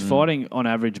 So he's fighting on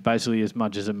average basically as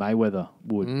much as a Mayweather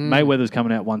would. Mayweather's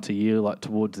coming out once a year, like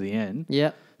towards the end.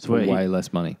 Yeah. for way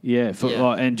less money. Yeah,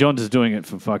 and John's is doing it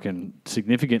for fucking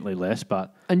significantly less,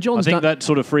 but and John's I think that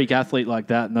sort of freak athlete like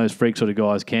that and those freak sort of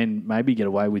guys can maybe get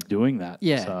away with doing that.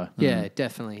 Yeah, so.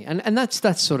 Definitely. And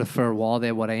that's sort of for a while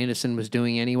there what Anderson was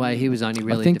doing anyway. He was only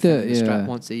really defending the strap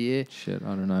once a year. Shit, I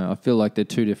don't know. I feel like they're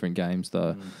two different games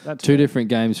though. That's two different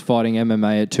games, fighting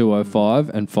MMA at 205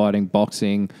 and fighting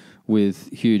boxing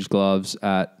with huge gloves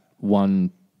at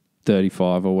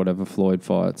 135 or whatever Floyd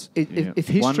fights. If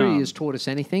history has taught us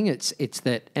anything, it's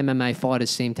that MMA fighters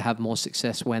seem to have more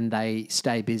success when they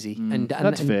stay busy. And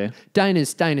that's fair.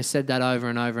 Dana's said that over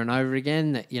and over and over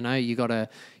again, that, you know, you got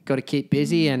to keep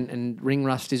busy and ring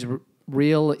rust is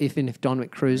real, even if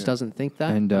Dominic Cruz doesn't think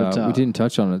that. And we didn't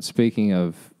touch on it. Speaking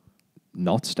of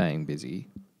not staying busy,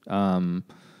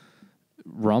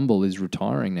 Rumble is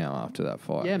retiring now after that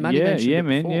fight. Yeah, Matty mentioned it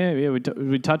man. before.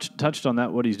 We touched on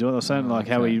that, what he's doing. I was saying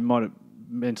how he might have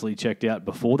mentally checked out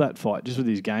before that fight, just with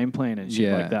his game plan and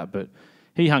shit like that. But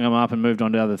he hung him up and moved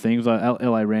on to other things, like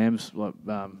LA Rams. Like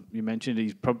you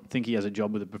mentioned, think he has a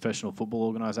job with a professional football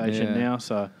organisation now.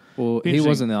 So, well, he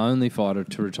wasn't the only fighter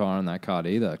to retire on that card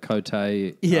either. Cote, how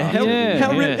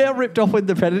ripped off with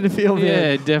the Predator field.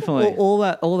 Yeah, definitely. All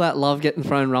that love getting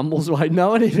thrown Rumble's way. No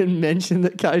one even mentioned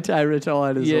that Cote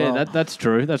retired as well. Yeah, that's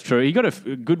true. That's true. He got a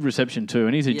good reception too,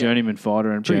 and he's a journeyman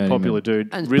fighter and pretty popular dude.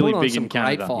 And really put on big some in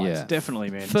Canada. Great fights. Yeah, definitely,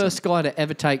 man. First guy to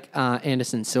ever take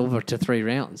Anderson Silva to 3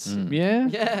 rounds.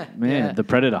 Yeah, man, the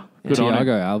Predator. Good on him.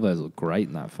 Thiago Alves looked great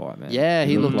in that fight, man. Yeah,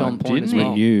 he looked on point as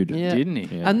well. Renewed, didn't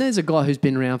he? Yeah. And there's a guy who's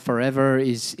been around forever.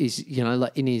 Is you know,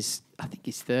 like in his, I think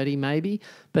he's 30 maybe,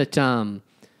 but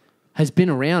has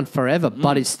been around forever,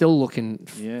 but is still looking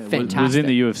fantastic. Was in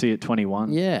the UFC at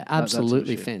 21. Yeah,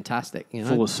 absolutely fantastic. You know,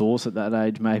 full of sauce at that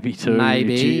age, maybe too.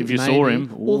 Maybe if you saw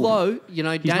him. Although, you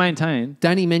know, he's maintained.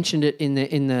 Danny mentioned it in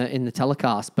the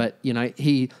telecast, but you know,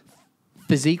 he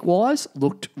physique wise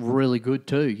looked really good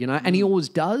too. You know, and he always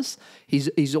does.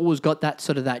 He's always got that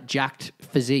sort of that jacked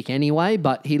physique anyway,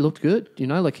 but he looked good. You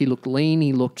know, like he looked lean,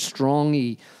 he looked strong,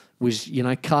 he was, you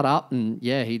know, cut up, and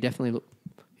yeah, he definitely looked.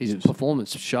 His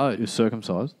performance showed. He was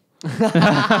circumcised. I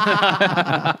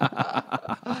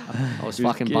was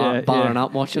fucking barring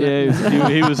up watching it.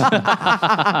 He was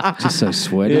just so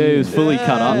sweaty. Yeah, he was fully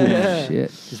cut up. Yeah. Shit.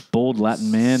 Just bald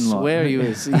Latin man. I swear he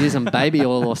was using baby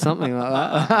oil or something like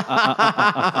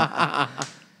that.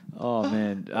 Oh,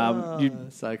 man.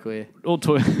 So clear. We'll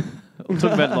talk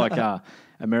about like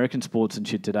American sports and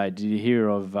shit today. Did you hear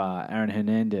of Aaron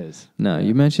Hernandez? No,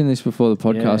 you mentioned this before the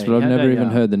podcast, but I've never even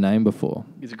heard the name before.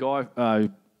 He's a guy who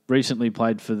recently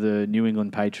played for the New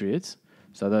England Patriots.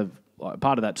 So they've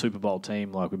part of that Super Bowl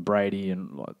team, like with Brady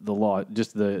and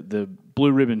just the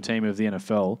blue ribbon team of the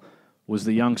NFL was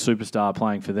the young superstar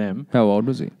playing for them. How old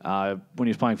was he? When he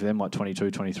was playing for them, like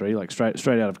 22, 23, like straight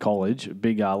out of college, a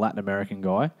big Latin American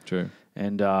guy. True.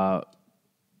 And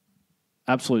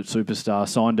absolute superstar,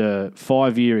 signed a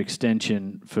 5-year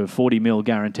extension for 40 mil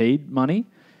guaranteed money,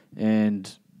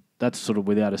 and that's sort of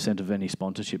without a cent of any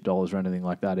sponsorship dollars or anything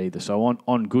like that either. So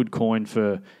on good coin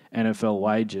for NFL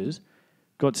wages,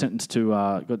 got sentenced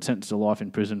to life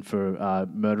in prison for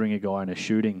murdering a guy in a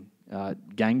shooting,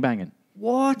 gangbanging.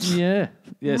 What? Yeah.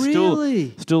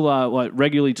 Really? Still like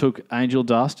regularly took angel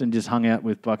dust and just hung out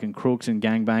with fucking crooks and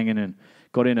gangbanging and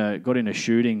got in a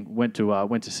shooting. Went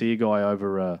to see a guy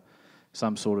over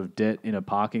some sort of debt in a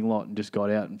parking lot and just got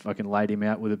out and fucking laid him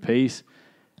out with a piece.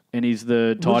 And he's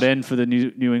the tight end for the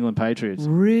New England Patriots.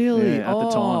 Really? Yeah, at the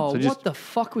time. So just what the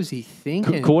fuck was he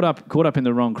thinking? Caught up in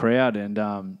the wrong crowd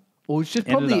and. Well, he's just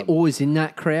probably always in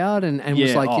that crowd and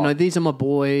was like, you know, these are my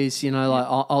boys, you know, like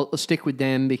I'll stick with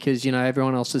them because, you know,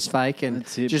 everyone else is fake and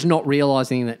just not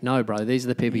realising that, no, bro, these are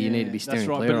the people you need to be steering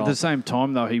clear of. But at the same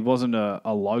time, though, he wasn't a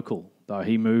local, though.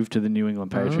 He moved to the New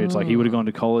England Patriots. Like, he would have gone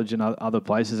to college and other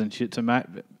places and shit. So,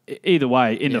 either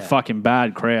way, in the fucking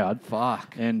bad crowd.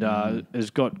 Fuck. And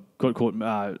has got caught,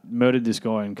 murdered this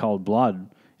guy in cold blood,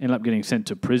 ended up getting sent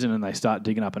to prison, and they start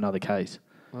digging up another case.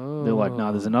 Oh. They're like,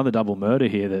 no, there's another double murder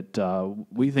here that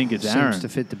we think it's Aaron. Seems to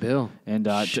fit the bill. And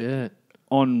shit.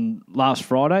 On last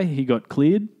Friday, he got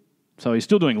cleared. So he's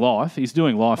still doing life. He's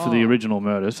doing life for the original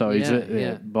murder. So he's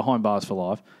behind bars for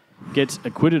life. Gets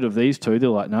acquitted of these two. They're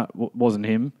like, no, wasn't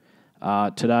him.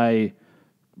 Today,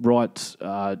 writes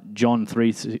John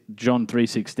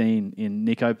 3:16 in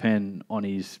Nico pen on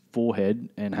his forehead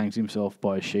and hangs himself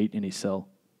by a sheet in his cell.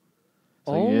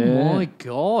 So, my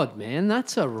God, man.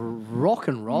 That's a rock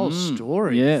and roll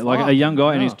story. Yeah, Fuck. like a young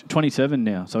guy, and he's 27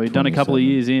 now. So he'd done a couple of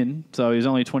years in. So he's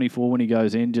only 24 when he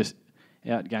goes in, just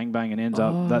out gangbang and ends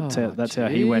up. That's how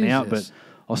he went out. But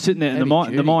I was sitting there, and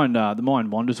the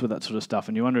mind wanders with that sort of stuff,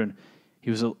 and you're wondering, he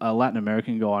was a Latin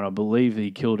American guy, and I believe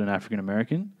he killed an African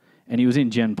American, and he was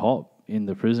in Gen Pop in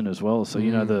the prison as well. So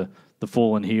you know the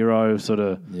fallen hero sort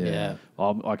of. Yeah.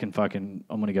 I'm going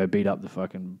to go beat up the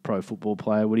fucking pro football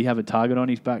player. Would he have a target on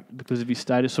his back because of his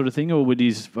status sort of thing, or would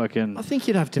his fucking I think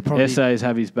you'd have to probably essays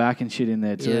have his back and shit in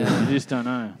there too? Yeah. You just don't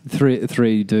know.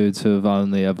 Three dudes who have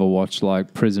only ever watched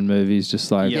like prison movies, just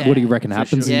like, Yeah. what do you reckon For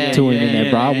happens sure. to him in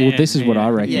there, bruh? Well, this is what I yeah,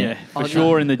 reckon. Yeah, for Oh,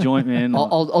 sure in the joint, man.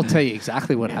 I'll tell you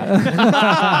exactly what happened.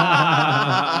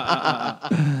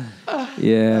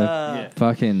 Yeah,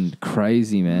 fucking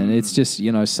crazy, man. It's just,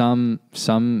 you know, some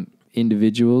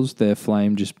individuals, their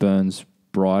flame just burns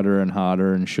brighter and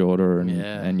harder and shorter,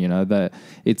 and you know that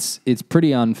it's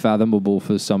pretty unfathomable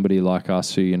for somebody like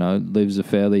us who, you know, lives a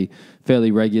fairly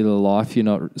regular life. You're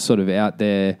not sort of out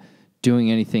there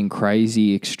doing anything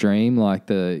crazy extreme. Like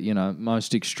the, you know,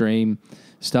 most extreme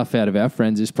stuff out of our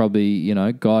friends is probably, you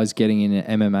know, guys getting in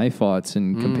MMA fights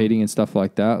and competing and stuff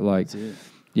like that. Like,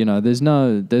 you know, there's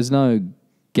no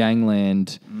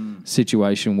gangland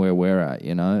situation where we're at,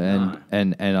 you know,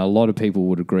 and a lot of people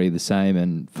would agree the same.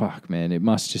 And fuck, man, it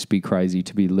must just be crazy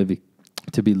to be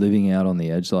living out on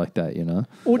the edge like that, you know.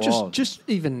 Or just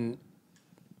even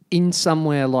in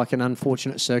somewhere like an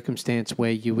unfortunate circumstance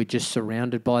where you were just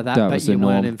surrounded by that, but you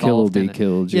weren't involved. Kill or be in it.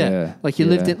 killed. Yeah, like you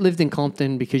lived in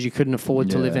Compton because you couldn't afford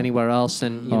to live anywhere else,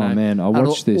 and you know, man, I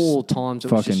watched this all times.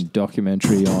 It was fucking just,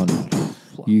 documentary on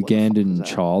Ugandan that?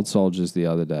 child soldiers the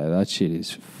other day. That shit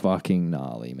is fucking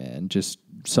gnarly, man. Just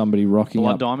somebody rocking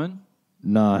Blood up. Diamond?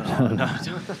 No.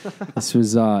 This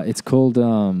was it's called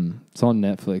it's on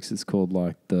Netflix. It's called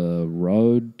like The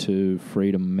Road to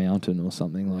Freedom Mountain or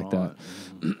something like that.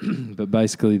 But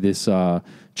basically this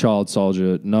child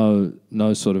soldier, no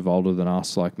sort of older than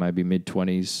us, like maybe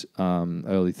mid-20s,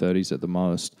 early 30s at the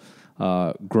most,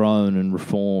 grown and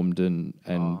reformed and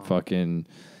fucking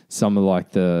some of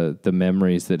like the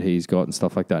memories that he's got and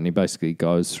stuff like that. And he basically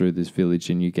goes through this village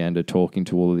in Uganda talking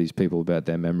to all of these people about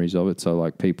their memories of it. So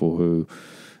like people who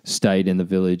stayed in the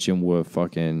village and were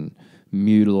fucking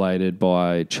mutilated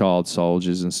by child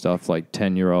soldiers and stuff, like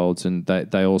 10-year-olds. And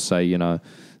they all say, you know,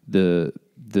 the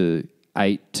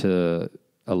 8 to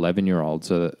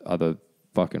 11-year-olds are the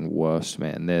fucking worst,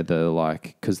 man. They're the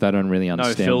like, because they don't really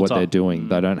understand what they're doing.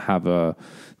 They don't have a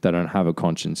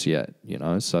conscience yet, you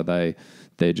know. So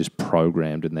they're just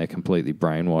programmed and they're completely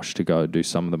brainwashed to go do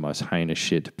some of the most heinous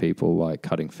shit to people, like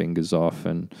cutting fingers off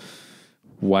and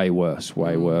way worse,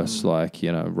 like,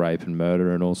 you know, rape and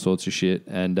murder and all sorts of shit.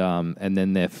 And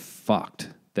then they're fucked.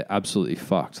 They're absolutely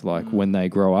fucked. Like when they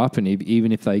grow up, and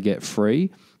even if they get free,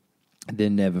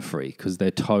 they're never free because they're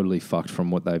totally fucked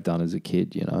from what they've done as a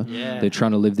kid, you know? Yeah. They're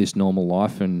trying to live this normal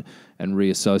life and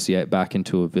reassociate back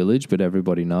into a village, but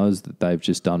everybody knows that they've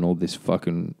just done all this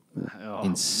fucking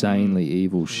insanely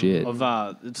evil shit.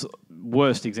 It's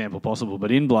worst example possible,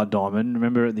 but in Blood Diamond,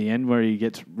 remember at the end where he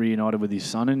gets reunited with his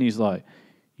son and he's like,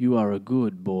 "You are a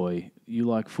good boy. You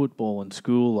like football and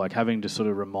school," like having to sort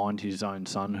of remind his own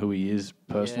son who he is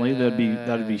personally. Yeah.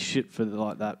 That'd be shit for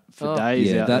like that for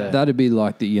days. Yeah, out there. that'd be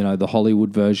like the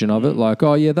Hollywood version of it. Like,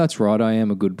 oh yeah, that's right. I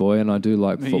am a good boy and I do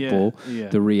like football. Yeah.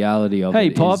 The reality of Hey,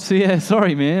 it pops. is, Yeah,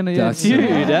 sorry, man. Yeah, That's, it's you,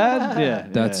 Dad. Yeah,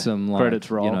 that's some like, credits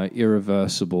roll. you know,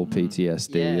 irreversible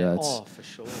PTSD. Yeah. That's For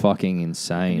sure. fucking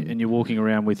insane. And you're walking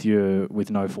around with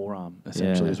no forearm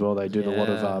essentially as well. They do a lot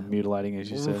of mutilating,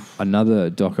 as you said. Another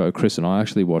doco Chris and I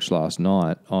actually watched last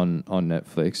night on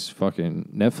Netflix. Fucking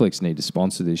Netflix need to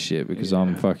sponsor this shit because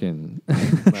I'm fucking.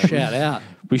 Shout out.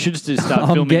 We should just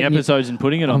start filming episodes and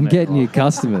putting it on. I'm getting you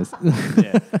customers.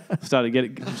 Yeah. Start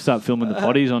filming the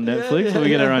potties on Netflix. We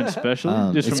get our own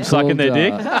special just from it's sucking their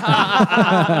dick.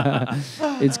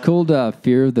 It's called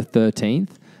Fear of the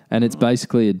 13th, and it's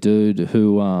basically a dude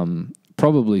who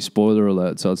probably spoiler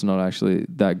alert, so it's not actually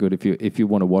that good if you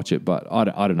want to watch it. But I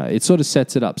don't know. It sort of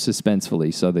sets it up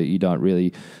suspensefully so that you don't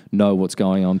really know what's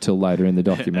going on till later in the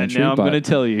documentary. And now I'm going to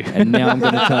tell you. And now I'm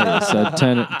going to tell you. So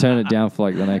turn it down for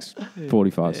like the next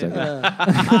 45 seconds.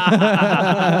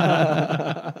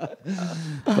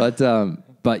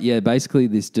 But yeah, basically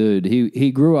this dude,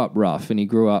 he grew up rough and he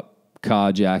grew up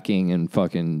carjacking and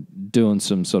fucking doing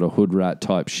some sort of hood rat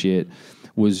type shit.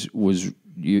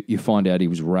 You find out he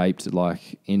was raped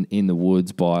like in the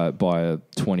woods by a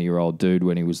 20-year-old dude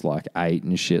when he was like 8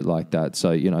 and shit like that.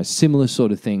 So, you know, similar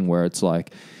sort of thing where it's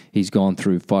like he's gone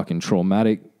through fucking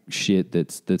traumatic shit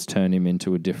that's turned him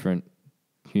into a different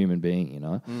human being, you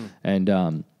know? And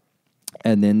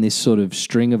then this sort of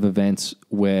string of events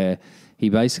where he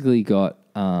basically got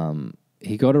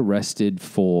arrested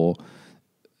for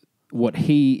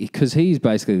because he's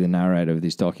basically the narrator of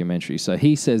this documentary. So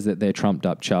he says that they're trumped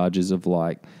up charges of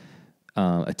like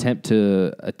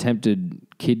attempted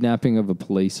kidnapping of a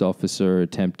police officer,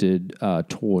 attempted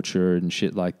torture and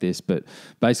shit like this, but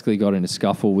basically got in a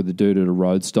scuffle with the dude at a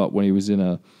road stop when he was in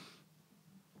a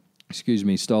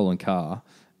stolen car,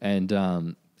 and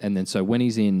then so when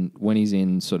he's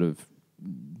in sort of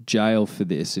jail for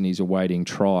this and he's awaiting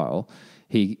trial,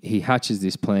 he hatches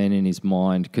this plan in his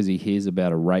mind because he hears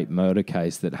about a rape murder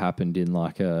case that happened in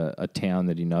like a town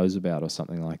that he knows about or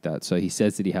something like that. So he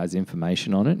says that he has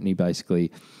information on it, and he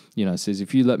basically, says,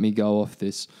 if you let me go off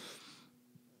this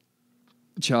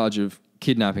charge of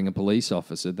kidnapping a police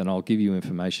officer, then I'll give you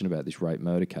information about this rape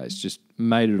murder case. Just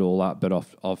made it all up, but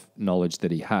off knowledge that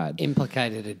he had.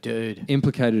 Implicated a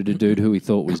dude who he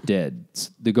thought was dead.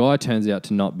 The guy turns out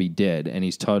to not be dead, and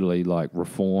he's totally like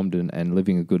reformed and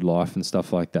living a good life and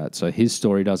stuff like that. So his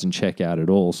story doesn't check out at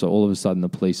all. So all of a sudden the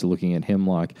police are looking at him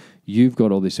like, you've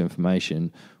got all this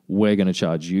information, we're going to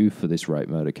charge you for this rape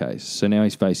murder case. So now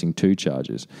he's facing 2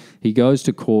 charges. He goes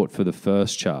to court for the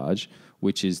first charge,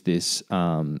 which is this,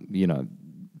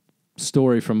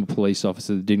 story from a police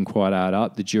officer that didn't quite add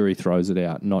up. The jury throws it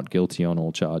out, not guilty on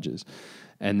all charges.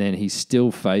 And then he's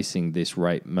still facing this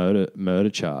rape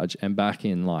murder charge. And back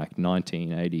in like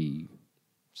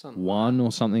 1981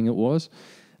 or something it was,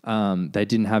 they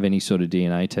didn't have any sort of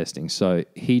DNA testing. So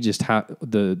he just had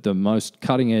the most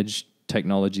cutting edge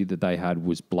technology that they had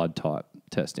was blood type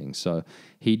testing. So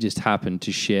he just happened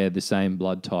to share the same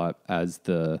blood type as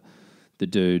the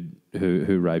dude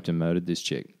who raped and murdered this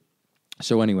chick.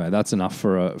 So anyway, that's enough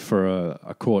for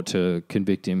a court to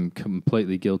convict him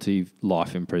completely guilty,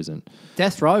 life in prison.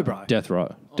 Death row, bro. Death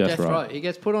row. He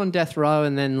gets put on death row,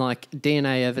 and then like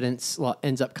DNA evidence like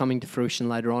ends up coming to fruition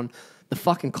later on. The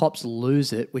fucking cops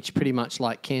lose it, which pretty much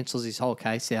like cancels his whole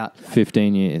case out.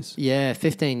 15 years. Yeah,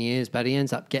 15 years, but he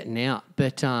ends up getting out.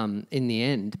 But in the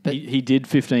end, but he did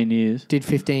 15 years. Did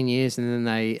 15 years, and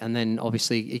then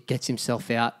obviously it gets himself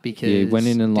out because he went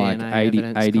in like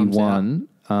DNA 81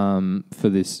 for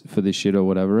this shit or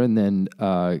whatever, and then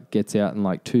gets out in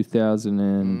like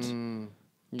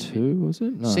 2002, was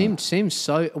it? No. Seems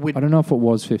so. I don't know if it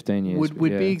was 15 years.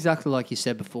 Would be exactly like you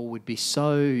said before. Would be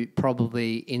so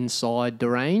probably inside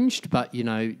deranged, but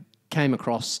came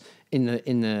across in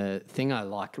the thingo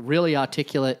like really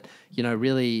articulate,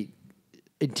 really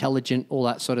intelligent, all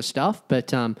that sort of stuff.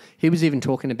 But he was even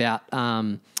talking about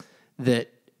that.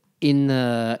 In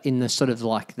the sort of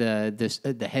like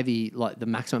the heavy, like the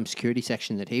maximum security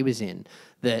section that he was in,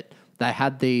 that they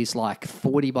had these like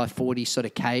 40 by 40 sort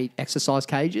of exercise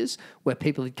cages where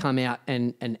people would come out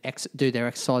and do their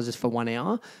exercises for 1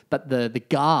 hour. But the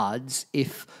guards,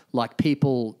 if like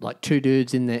people, like 2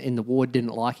 dudes in the ward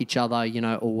didn't like each other,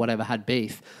 or whatever, had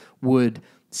beef, would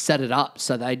set it up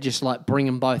so they just like bring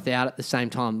them both out at the same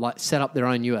time, like set up their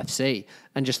own UFC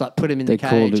and just like put them in the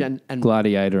cage and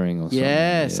gladiatoring or something.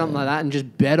 Yeah, something like that, and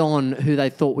just bet on who they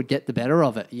thought would get the better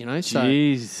of it, So,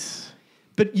 jeez.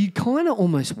 But you kind of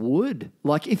almost would,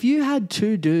 like if you had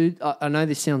 2 dudes. I know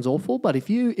this sounds awful, but if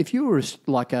you were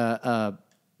like a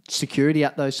security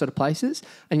at those sort of places,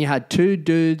 and you had 2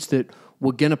 dudes that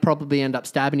were going to probably end up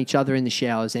stabbing each other in the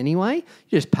showers anyway.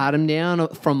 You just pat them down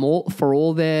for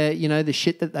all their, the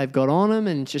shit that they've got on them,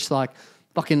 and just like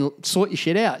fucking sort your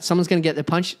shit out. Someone's going to get their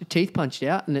teeth punched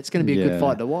out, and it's going to be a good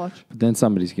fight to watch. But then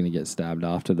somebody's going to get stabbed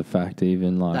after the fact,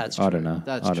 even like, that's true. I don't know.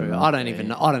 That's true. I don't even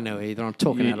know. I don't know either. I'm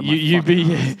talking out of my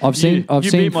I've seen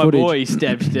beat my footage. boy,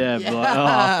 stab. Yeah. Like,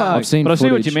 I've seen but I see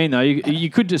what footage. you mean, though. You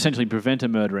could essentially prevent a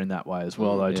murder in that way as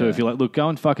well, though, too. If you're like, look, go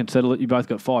and fucking settle it. You both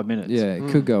got 5 minutes. Yeah, it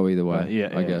could go either way,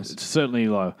 I guess. It's certainly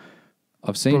low.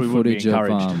 I've seen footage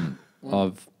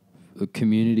of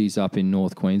communities up in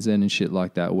North Queensland and shit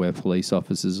like that where police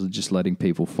officers are just letting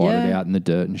people fight it out in the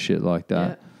dirt and shit like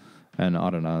that. Yeah. And I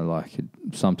don't know, like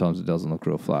sometimes it doesn't look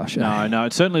real flashy. No,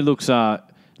 it certainly looks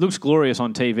glorious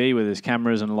on TV where there's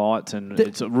cameras and lights and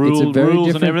it's rules and everything.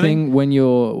 It's a very different thing when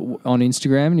you're on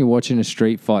Instagram and you're watching a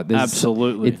street fight.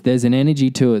 Absolutely. There's an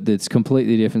energy to it that's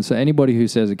completely different. So anybody who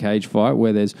says a cage fight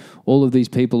where there's all of these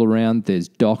people around, there's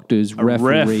doctors,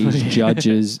 referees,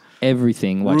 judges,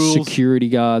 everything, like rules. Security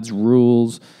guards,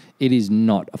 rules. It is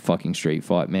not a fucking street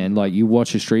fight, man. Like you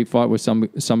watch a street fight where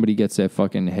somebody gets their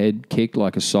fucking head kicked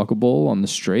like a soccer ball on the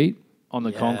street. On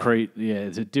the concrete,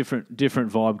 it's a different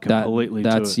vibe completely.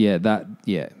 Because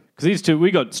these two,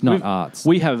 it's not arts.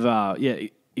 We have,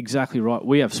 exactly right.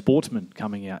 We have sportsmen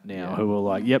coming out now who are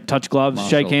like, yep, touch gloves,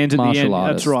 shake hands at the end.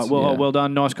 Artists, that's right. Well, well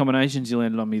done. Nice combinations you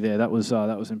landed on me there. That was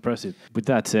impressive. With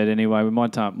that said, anyway, we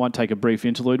might take a brief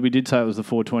interlude. We did say it was the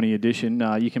 420 edition.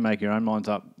 You can make your own minds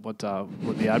up what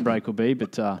the ad break will be,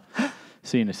 but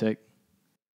see you in a sec.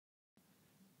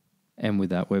 And with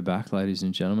that, we're back, ladies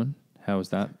and gentlemen. How was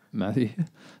that, Matthew?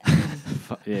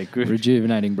 Yeah, good.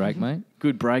 Rejuvenating break, mate.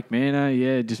 Good break, man.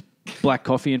 Yeah, just black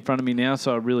coffee in front of me now,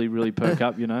 so I really, really perk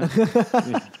up, Yeah.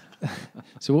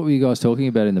 So what were you guys talking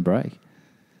about in the break?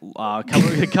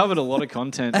 Covered a lot of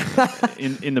content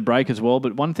in the break as well,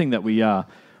 but one thing that we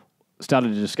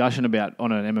started a discussion about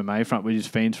on an MMA front, we're just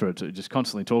fiends for it, so just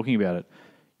constantly talking about it.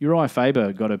 Uriah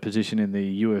Faber got a position in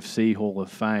the UFC Hall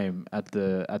of Fame at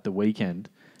the weekend.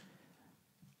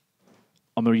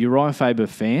 I'm a Uriah Faber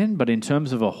fan, but in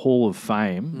terms of a Hall of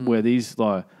Fame, where these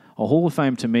a Hall of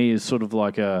Fame to me is sort of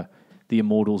like the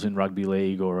Immortals in rugby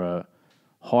league, or a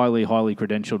highly, highly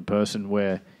credentialed person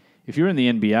where if you're in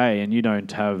the NBA and you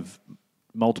don't have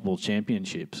multiple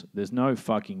championships, there's no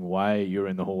fucking way you're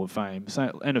in the Hall of Fame.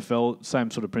 NFL, same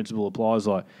sort of principle applies,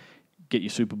 like get your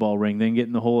Super Bowl ring, then get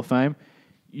in the Hall of Fame.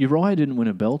 Uriah didn't win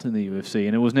a belt in the UFC,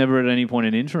 and it was never at any point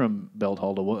an interim belt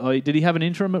holder. Did he have an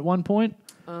interim at one point?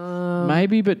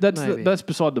 Maybe, but that's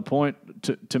beside the point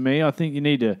to me. I think you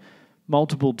need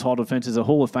multiple title defenses. A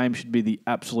Hall of Fame should be the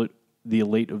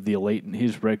elite of the elite, and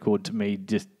his record to me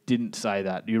just didn't say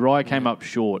that. Uriah came up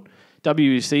short.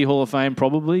 WC Hall of Fame,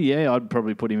 probably, yeah, I'd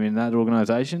probably put him in that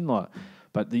organisation.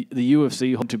 But the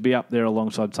UFC, to be up there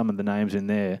alongside some of the names in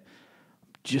there,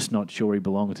 just not sure he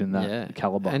belongs in that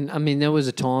calibre. And I mean, there was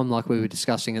a time, like we were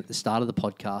discussing at the start of the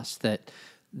podcast,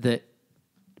 that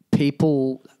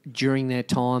people during their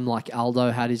time, like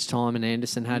Aldo had his time and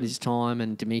Anderson had his time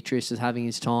and Demetrius is having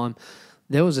his time.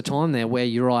 There was a time there where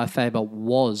Uriah Faber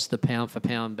was the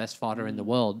pound-for-pound best fighter in the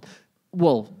world.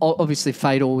 Well, obviously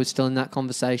Fedor was still in that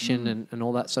conversation and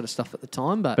all that sort of stuff at the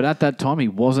time. But at that time, he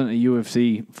wasn't a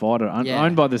UFC fighter,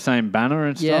 owned by the same banner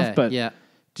and stuff. But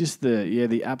just the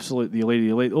elite of the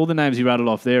elite. All the names he rattled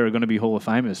off there are going to be Hall of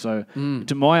Famers. So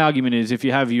to my argument is, if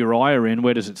you have Uriah in,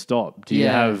 where does it stop? Do you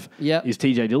have is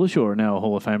TJ Dillashaw now a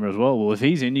Hall of Famer as well? Well, if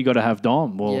he's in, you got to have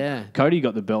Dom. Well, Cody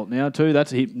got the belt now too.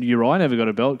 Uriah never got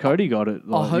a belt. Cody got it.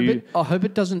 I hope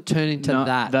it doesn't turn into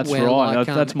that. That's where, right.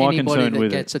 That's my concern with it. Anybody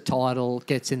that gets a title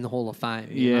gets in the Hall of Fame.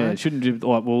 It shouldn't do.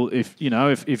 Well, if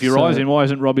Uriah's in, why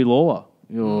isn't Robbie Lawler?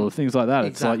 Or things like that.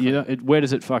 Exactly. It's like, where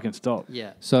does it fucking stop?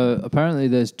 Yeah. So apparently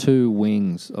there's two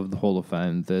wings of the Hall of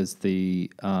Fame. There's the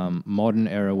modern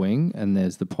era wing and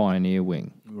there's the pioneer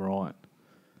wing. Right.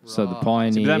 So the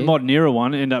pioneer... So that modern era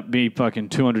one end up being fucking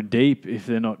 200 deep if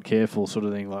they're not careful, sort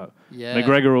of thing. Like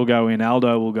McGregor will go in,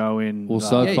 Aldo will go in. Well,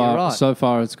 so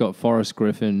far it's got Forrest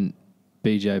Griffin,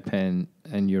 BJ Penn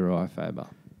and Uriah Faber.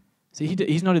 See,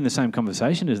 he's not in the same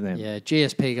conversation as them. Yeah,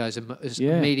 GSP goes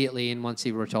immediately in once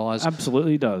he retires.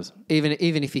 Absolutely does. Even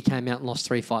if he came out and lost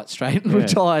 3 fights straight and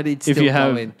retired, he'd still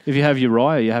go in. If you have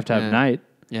Uriah, you have to have Nate.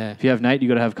 Yeah. If you have Nate, you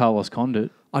got to have Carlos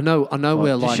Condit. I know.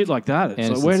 Where like shit like that. It's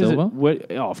Anderson like,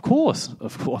 Silva? Of course.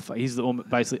 He's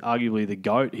basically arguably the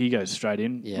GOAT. He goes straight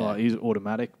in. Yeah. He's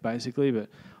automatic basically. But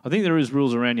I think there is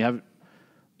rules around. You have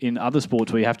in other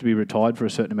sports where you have to be retired for a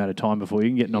certain amount of time before you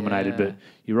can get nominated. But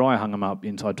Uriah hung him up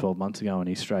inside 12 months ago and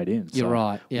he's straight in. You're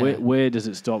right. Yeah. Where does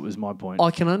it stop is my point.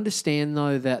 I can understand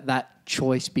though that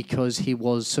choice because he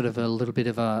was sort of a little bit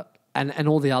of a. And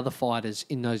all the other fighters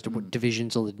in those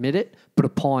divisions will admit it, but a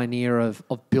pioneer of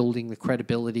building the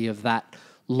credibility of that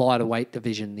lighter weight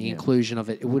division, the inclusion of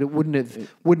it. It wouldn't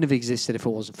have existed if it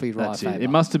wasn't for Uriah Faber. It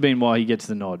must have been why he gets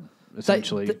the nod.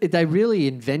 Essentially, they really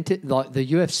invented, like the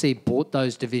UFC bought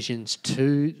those divisions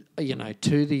to the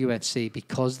UFC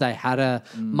because they had a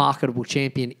marketable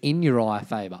champion in Uriah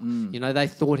Faber. They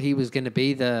thought he was going to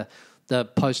be the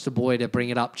poster boy to bring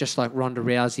it up, just like Ronda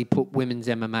Rousey put women's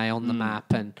MMA on the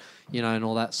map and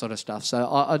all that sort of stuff. So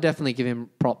I definitely give him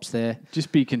props there.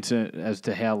 Just be concerned as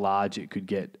to how large it could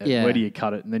get. Where do you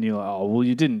cut it? And then you're like, oh, well,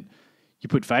 you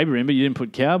put Faber in, but you didn't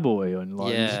put Cowboy. And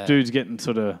this dude's getting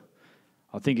sort of,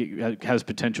 I think it has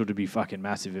potential to be fucking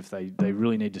massive if they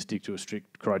really need to stick to a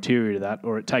strict criteria to that,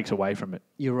 or it takes away from it.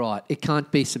 You're right. It can't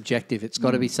be subjective. It's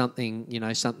got to be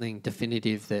something, something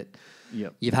definitive that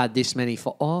you've had this many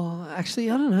for. Oh, actually,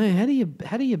 I don't know.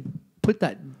 How do you put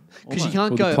that? Because you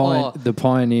can't go. The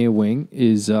pioneer wing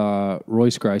is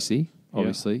Royce Gracie,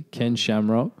 obviously, Ken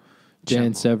Shamrock,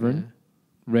 Dan Severn,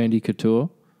 Randy Couture,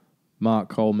 Mark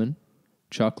Coleman,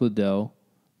 Chuck Liddell,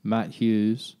 Matt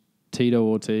Hughes, Tito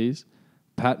Ortiz,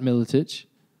 Pat Miletich,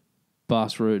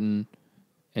 Bas Rutten,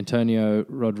 Antonio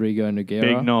Rodrigo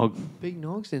Nogueira. Big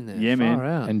Nog's in there. Yeah, man.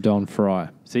 Out. And Don Fry.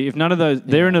 See, if none of those,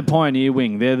 they're in a pioneer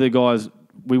wing. They're the guys.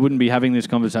 We wouldn't be having this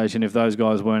conversation if those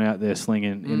guys weren't out there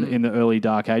slinging in the early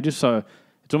dark ages. So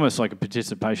it's almost like a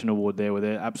participation award there, where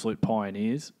they're absolute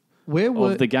pioneers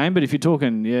of the game. But if you're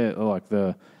talking, like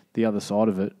the other side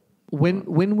of it,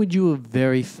 when would you have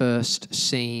very first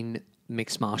seen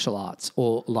mixed martial arts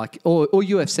or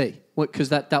UFC? Because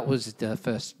that was the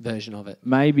first version of it.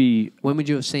 Maybe. When would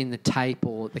you have seen the tape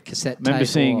or the cassette tape? I remember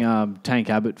seeing Tank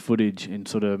Abbott footage in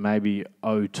sort of maybe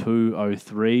 02,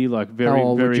 03, like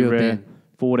very rare.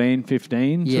 14,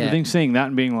 15 sort of thing. Seeing that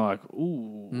and being like,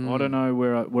 ooh, I don't know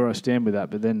where I stand with that.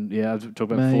 But then, I was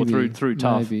talking about before through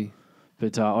tough. Maybe.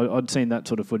 But I'd seen that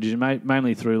sort of footage,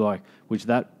 mainly through like, which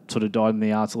that sort of died in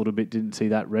the arts a little bit, didn't see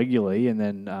that regularly, and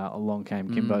then along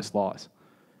came Kimbo Slice.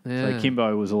 Yeah. So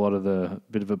Kimbo was a lot of the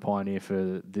bit of a pioneer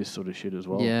for this sort of shit as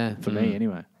well. Yeah. For me,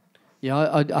 anyway.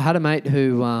 Yeah, I had a mate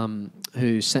who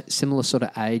similar sort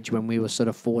of age when we were sort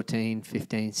of 14,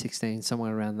 15, 16,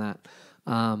 somewhere around that.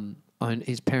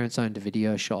 His parents owned a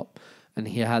video shop, and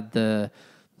he had the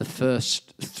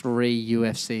first 3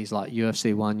 UFCs, like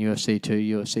UFC 1, UFC 2,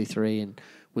 UFC 3, and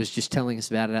was just telling us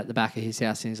about it at the back of his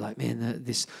house. And he's like, man,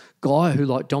 this guy who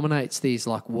like dominates these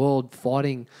like world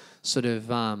fighting sort of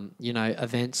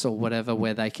events or whatever,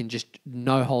 where they can just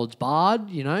no holds barred,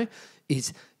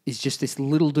 is just this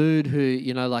little dude who,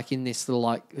 like in this little,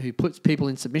 like, who puts people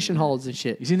in submission holds and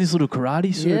shit. He's in this little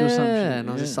karate suit or something. Yeah, and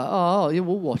I was just like, oh, yeah,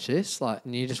 we'll watch this. Like,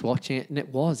 and you're just watching it, and it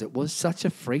was such a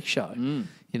freak show,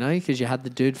 because you had the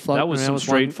dude floating around some with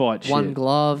street fight one shit.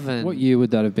 glove. And What year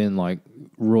would that have been, like,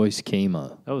 Royce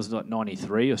Kima? That was like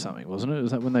 93 or something, wasn't it? Was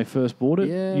that when they first bought it?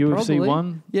 Yeah, UFC probably.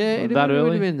 1? Yeah, like it that would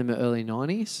early? have been in the early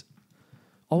 90s.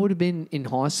 I would have been in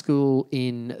high school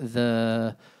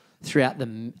throughout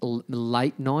the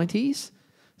late 90s.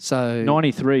 So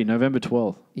 93, November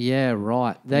 12th. Yeah,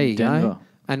 right. There you Denver. go.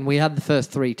 And we had the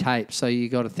first 3 tapes, so you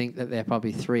got to think that there are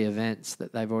probably 3 events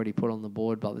that they've already put on the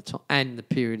board by the time, and the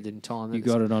period in time. You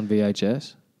got it on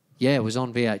VHS? Yeah, it was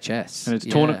on VHS. And it's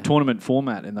tournament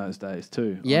format in those days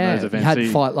too. Yeah, those events. You had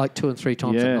to fight like 2 and 3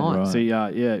 times a night. Right. See,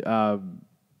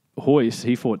 Hoyce,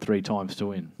 he fought 3 times to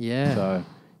win. Yeah. So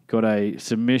got a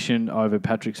submission over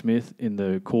Patrick Smith in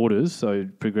the quarters, so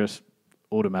progressed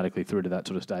automatically through to that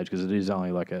sort of stage because it is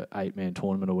only like a 8-man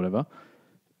tournament or whatever.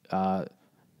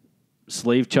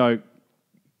 Sleeve choke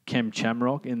Kem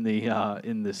Shamrock in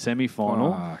the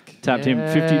semi-final. Tapped him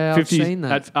 50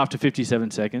 after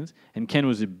 57 seconds, and Ken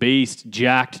was a beast,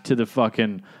 jacked to the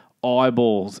fucking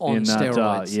eyeballs on in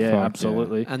steroids. that.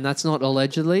 Absolutely. And that's not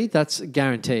allegedly; that's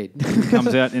guaranteed.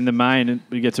 Comes out in the main and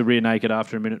he gets a rear naked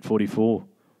after 1:44.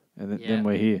 And then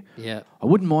we're here. Yeah, I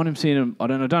wouldn't mind him seeing him. I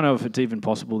don't know if it's even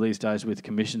possible these days with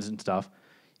commissions and stuff.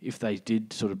 If they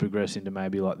did sort of progress into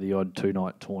maybe like the odd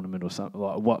 2-night tournament or something,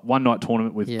 like one night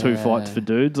tournament with 2 fights for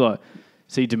dudes, like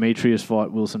see Demetrius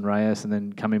fight Wilson Reyes and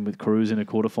then come in with Cruz in a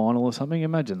quarterfinal or something.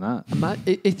 Imagine that.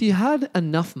 If you had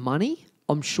enough money,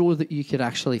 I'm sure that you could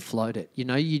actually float it.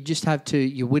 You just have to.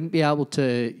 You wouldn't be able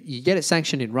to. You get it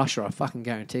sanctioned in Russia. I fucking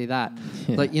guarantee that.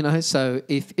 Yeah. So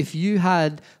if you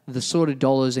had the sort of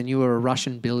dollars and you were a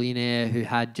Russian billionaire who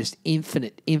had just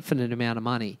infinite amount of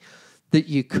money, that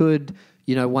you could,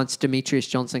 once Demetrius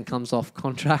Johnson comes off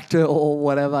contract or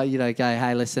whatever, go,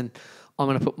 hey, listen, I'm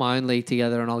going to put my own league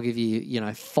together and I'll give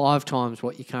you, 5 times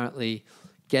what you're currently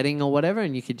getting or whatever,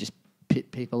 and you could just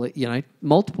pit people,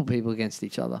 multiple people against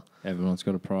each other. Everyone's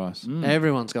got a price.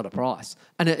 Everyone's got a price.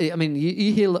 And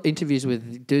you hear interviews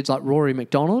with dudes like Rory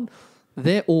McDonald.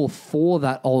 They're all for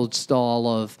that old style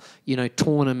of,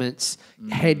 tournaments,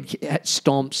 head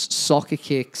stomps, soccer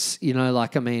kicks,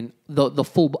 the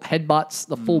full headbutts,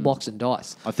 the full box and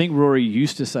dice. I think Rory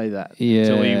used to say that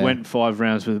until he went 5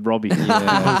 rounds with Robbie.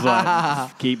 I was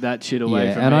like, keep that shit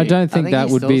away from me. And I don't think that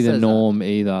would be the norm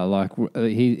either. Like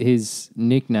his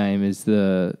nickname is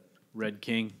the Red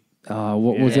King.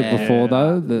 What was it before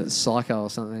though? The Psycho or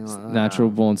something like that. Natural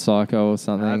Born Psycho or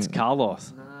something. That's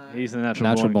Carlos. He's the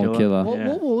natural born killer.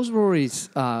 What was Rory's?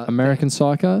 American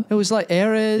Psycho? It was like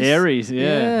Ares.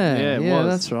 Yeah, it was.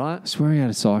 That's right. I swear he had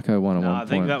a Psycho one at one point. I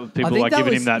think that was people like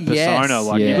giving him that persona.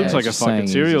 Like he looks like a fucking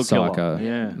serial killer. Psycho.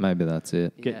 Yeah, maybe that's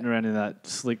it. Getting around in that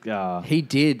slick. He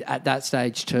did at that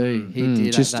stage too. He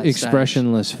did just at that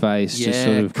expressionless stage. face, just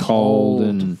sort of cold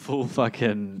and full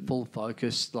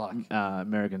focus, like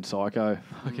American Psycho.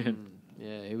 Yeah,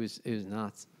 it was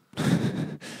nuts.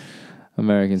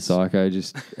 American Psycho,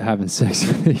 just having sex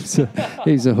with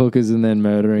heaps of hookers and then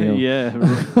murdering them.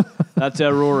 Yeah, that's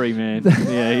our Rory, man.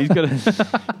 Yeah, he's got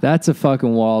a... That's a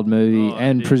fucking wild movie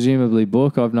and presumably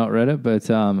book. I've not read it, but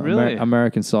really?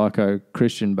 American Psycho,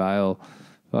 Christian Bale.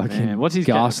 Fucking man, what's his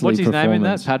name in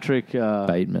that? Patrick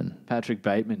Bateman. Patrick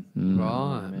Bateman.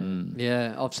 Right.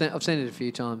 Yeah, I've seen it a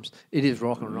few times. It is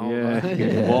rock and roll.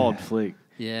 Yeah, wild flick.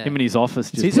 Yeah, him in his office.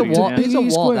 Just he's a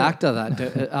wild actor.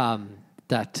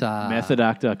 That method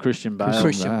actor Christian Bale.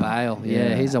 Christian Bale,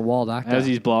 yeah, he's a wild actor. How's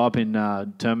his blow up in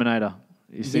Terminator?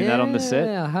 You seen that on the set?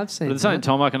 Yeah, I have seen But at the same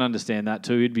time, I can understand that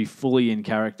too. He'd be fully in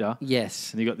character.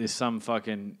 Yes. And you got this some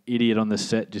fucking idiot on the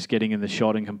set just getting in the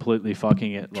shot and completely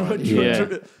fucking it.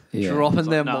 Like, Dropping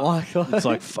their mic. It's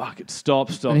like, fuck it, stop.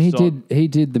 And he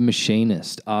did The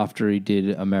Machinist after he did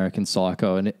American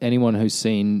Psycho, and anyone who's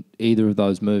seen either of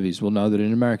those movies will know that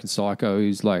in American Psycho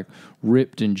he's like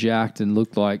ripped and jacked and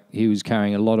looked like he was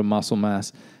carrying a lot of muscle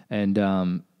mass, and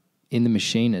in The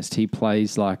Machinist he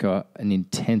plays like an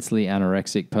intensely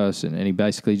anorexic person, and he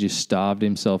basically just starved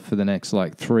himself for the next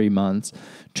like 3 months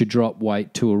to drop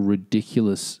weight to a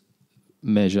ridiculous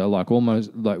measure, like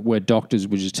almost like where doctors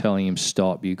were just telling him,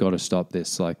 stop, you got to stop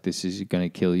this, like this is going to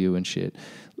kill you and shit.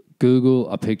 Google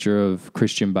a picture of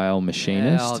Christian Bale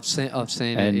Machinist. Yeah, I've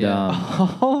seen and, it. Yeah.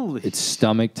 Holy, it's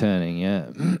stomach turning.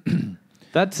 Yeah.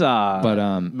 That's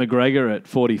McGregor at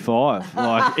 45,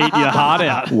 like eating your heart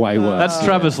out. Way worse. That's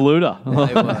Travis Lutter.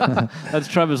 That's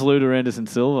Travis Lutter, Anderson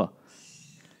Silva.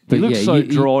 He looks so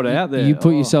drawed out there. You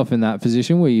put yourself in that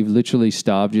position where you've literally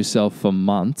starved yourself for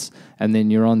months, and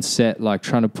then you're on set like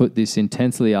trying to put this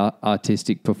intensely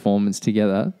artistic performance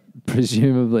together,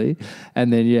 presumably,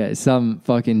 and then some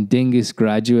fucking dingus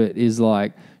graduate is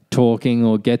like talking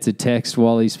or gets a text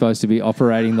while he's supposed to be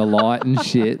operating the light and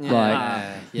shit.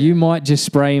 You might just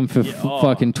spray him for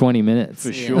fucking 20 minutes.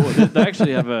 For sure. They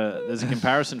actually have there's a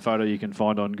comparison photo you can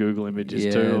find on Google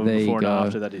Images too, before and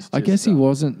after that. Is just, I guess he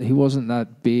wasn't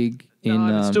that big in...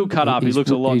 it's still cut up. He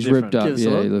looks a lot different. He's ripped up.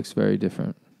 Yeah, he looks very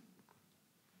different.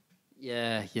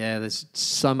 Yeah, there's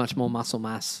so much more muscle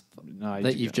mass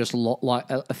that you've just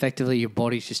effectively your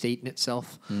body's just eating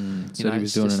itself. So he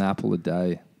was doing an apple a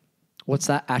day. What's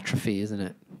that? Atrophy, isn't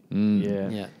it?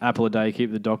 Yeah. Apple a day,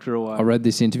 keep the doctor away. I read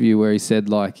this interview where he said,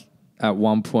 like, at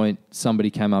one point somebody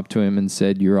came up to him and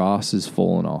said, your ass has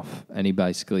fallen off. And he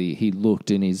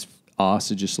looked and his ass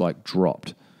had just, like,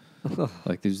 dropped.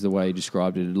 Like, this is the way he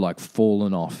described it. It had, like,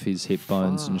 fallen off his hip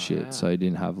bones and shit. So he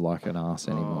didn't have, like, an ass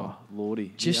anymore. Oh,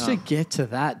 Lordy. Just to get to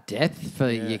that depth for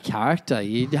your character,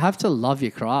 you'd have to love your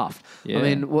craft. Yeah. I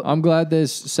mean, I'm glad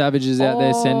there's savages out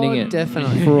there sending it.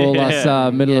 Definitely. For all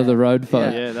us middle-of-the-road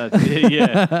folk. Yeah, that's it.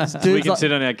 Yeah. So we can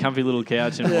sit on our comfy little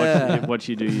couch and watch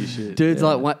you do your shit. Dudes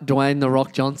like Dwayne The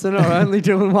Rock Johnson are only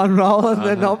doing one role and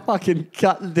they're not fucking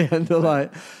cutting down to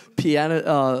like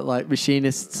piano, like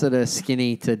machinist sort of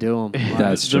skinny to do them. Like,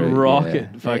 that's true. The Rock,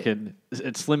 fucking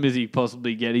as slim as he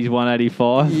possibly get. He's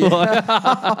 185.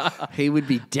 Yeah. He would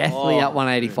be definitely at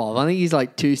 185. I think he's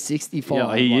like 265.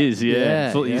 Yeah, he is.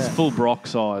 Yeah, he's full Brock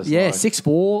size. Yeah,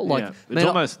 6'4". Like it's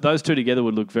almost those two together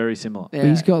would look very similar. Yeah.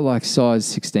 He's got like size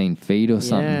 16 feet or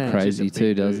something crazy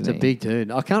too, doesn't he? He's a big dude.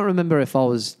 I can't remember if I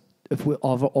was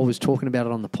talking about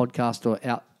it on the podcast or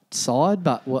outside,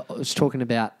 but I was talking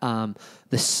about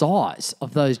the size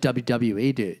of those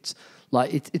WWE dudes.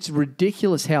 Like, it's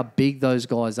ridiculous how big those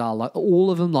guys are. Like,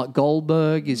 all of them, like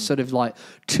Goldberg is sort of like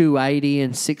 280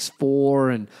 and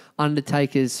 6'4", and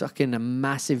Undertaker's fucking a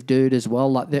massive dude as well.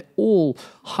 Like, they're all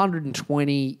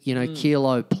 120,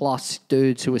 kilo plus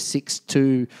dudes who are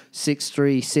 6'2",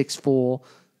 6'3", 6'4".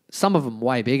 Some of them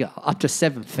way bigger, up to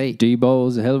 7 feet. D-ball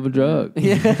is a hell of a drug.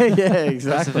 Yeah, exactly.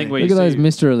 That's the thing where Look at those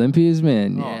Mr. Olympias,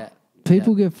 man. Yeah.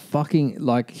 People get fucking,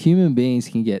 like, human beings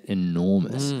can get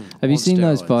enormous. Have you seen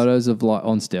those photos of, like,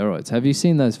 on steroids? Have you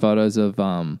seen those photos of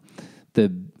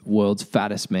the world's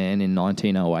fattest man in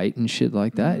 1908 and shit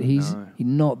like that? He's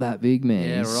not that big, man.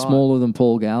 Yeah, he's right. smaller than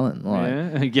Paul Gallen.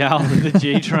 Like. Gallen, the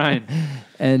G train.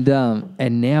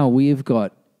 And now we have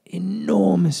got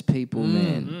enormous people,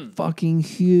 man. Fucking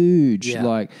huge. Yeah.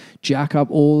 Like, jack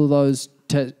up all of those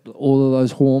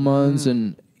hormones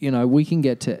and... we can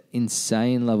get to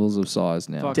insane levels of size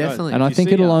now. Definitely. And I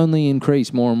think it'll only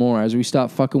increase more and more as we start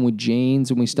fucking with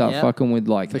genes and we start fucking with,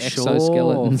 like,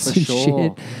 exoskeletons and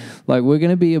shit. Like, we're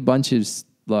going to be a bunch of,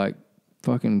 like,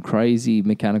 fucking crazy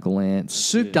mechanical ants.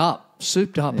 Souped up.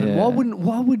 Yeah. And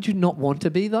why would you not want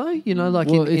to be, though?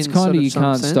 It's kind of, you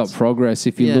can't stop progress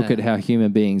if you look at how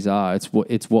human beings are. It's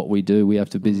what we do. We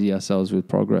have to busy ourselves with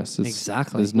progress.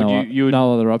 Exactly. There's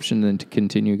no other option than to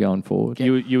continue going forward.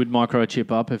 You would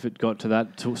microchip up if it got to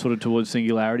that sort of towards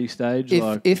singularity stage?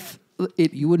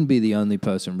 You wouldn't be the only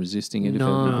person resisting it if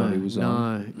everybody was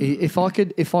on. If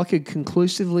I could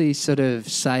conclusively sort of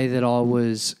say that I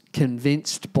was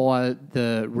convinced by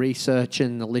the research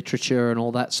and the literature and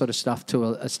all that sort of stuff to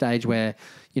a stage where,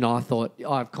 I thought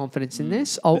I have confidence in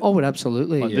this, I would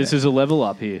absolutely. This is a level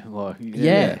up here. Like,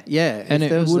 yeah. And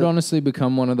it would honestly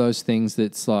become one of those things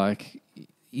that's like,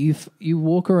 if you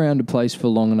walk around a place for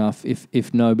long enough,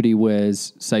 if nobody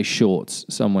wears, say, shorts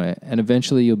somewhere, and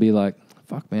eventually you'll be like,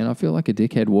 fuck, man, I feel like a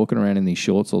dickhead walking around in these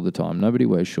shorts all the time. Nobody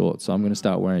wears shorts, so I'm going to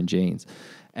start wearing jeans.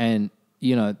 And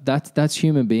that's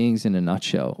human beings in a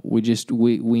nutshell. We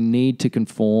need to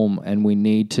conform, and we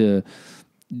need to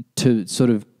sort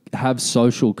of have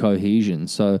social cohesion.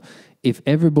 So if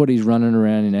everybody's running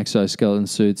around in exoskeleton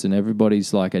suits and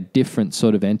everybody's like a different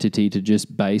sort of entity to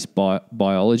just base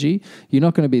biology, you're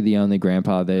not going to be the only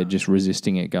grandpa there just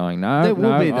resisting it, going, no, There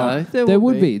will be, though.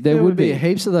 There would be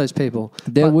heaps of those people.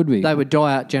 There would be. They would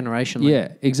die out generationally.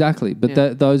 Yeah, exactly.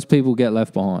 But those people get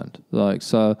left behind. Like,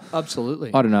 so.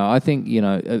 Absolutely. I don't know. I think,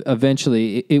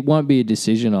 eventually it won't be a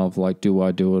decision of like, do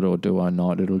I do it or do I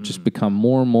not? It'll just become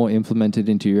more and more implemented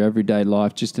into your everyday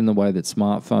life, just in the way that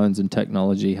smartphones and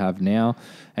technology have now,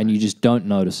 and you just don't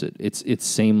notice it. It's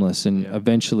seamless, and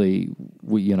eventually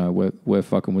we're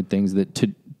fucking with things that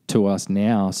to us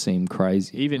now seem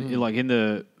crazy. Even like in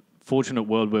the fortunate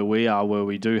world where we are, where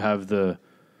we do have the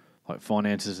like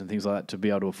finances and things like that to be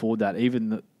able to afford that,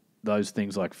 even those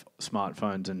things like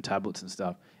smartphones and tablets and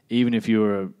stuff, even if you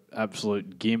were an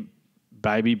absolute gimp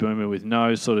baby boomer with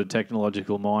no sort of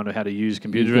technological mind or how to use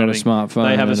computers, You've got a smartphone,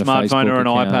 they have a and smartphone or an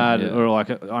Facebook account, iPad, or like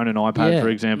own an iPad, for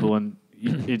example, and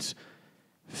it's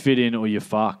fit in or you're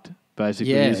fucked,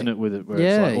 basically, isn't it? With it, where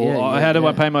it's like, how do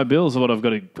I pay my bills? Or what, I've got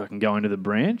to fucking go into the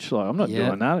branch? Like, I'm not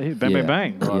doing that. Here, bang, bang,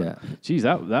 bang. Like, geez,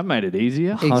 that made it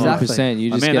easier. 100%. You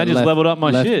just that just leveled up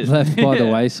my shit. Left by the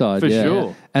wayside, for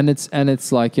sure. And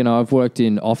it's like, I've worked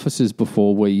in offices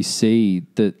before where you see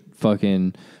that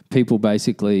fucking people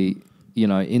basically,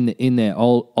 in their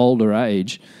older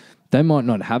age, they might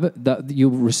not have it.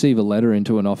 You'll receive a letter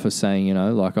into an office saying,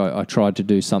 like I tried to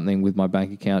do something with my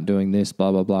bank account doing this,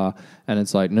 blah, blah, blah. And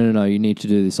it's like, no, you need to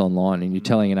do this online. And you're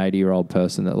telling an 80-year-old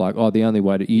person that like, the only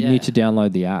way you need to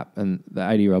download the app. And the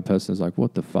 80-year-old person is like,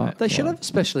 what the fuck? They should have a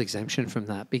special exemption from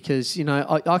that, because,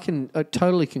 I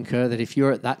totally concur that if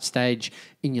you're at that stage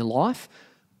in your life,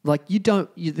 like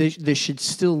there should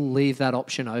still leave that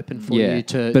option open for you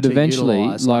to. But eventually,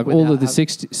 utilize, like all of the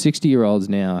 60-year-olds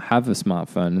now have a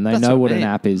smartphone and they know what an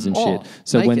app is and shit.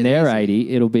 So when they're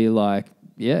 80, it'll be like,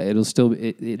 it'll still.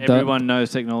 Everyone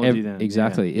knows technology then.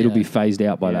 Exactly, it'll be phased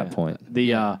out by that point.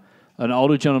 An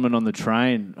older gentleman on the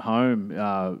train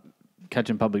home,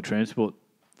 catching public transport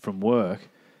from work,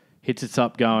 hits us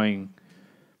up going,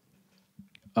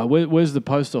 "Where's the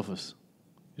post office?"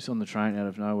 Just on the train out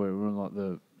of nowhere. We're on like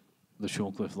the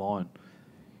Shorncliffe line.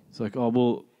 It's like, I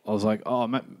was like,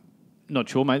 mate, not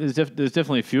sure, mate. There's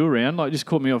definitely a few around. Like, just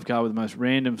caught me off guard with the most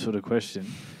random sort of question.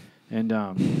 And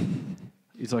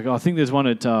he's like, I think there's one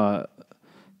at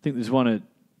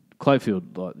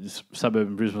Clayfield, like this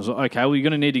suburban Brisbane. I was like, okay, well, you're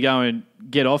going to need to go and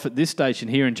get off at this station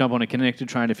here and jump on a connected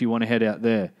train if you want to head out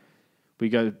there. We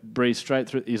go breeze straight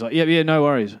through. He's like, yeah, no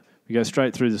worries. We go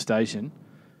straight through the station.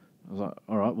 I was like,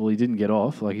 all right, well, he didn't get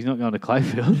off. Like, he's not going to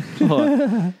Clayfield.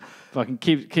 Like, fucking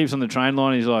keeps on the train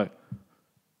line. He's like,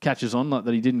 catches on like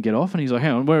that he didn't get off. And he's like,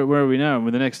 hang on, where are we now? And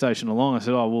we're the next station along. I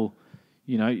said,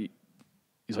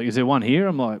 he's like, is there one here?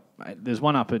 I'm like, mate, there's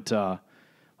one up at,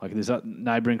 like, there's that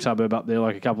neighbouring suburb up there,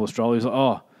 like a couple of strolls. He's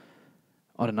like,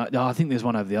 I don't know. No, I think there's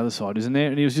one over the other side, isn't there?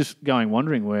 And he was just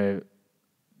wondering where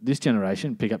this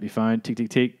generation, pick up your phone, tick, tick,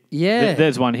 tick. Yeah.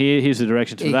 There's one here. Here's the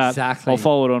directions for that. Exactly. I'll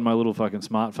follow it on my little fucking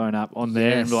smartphone app on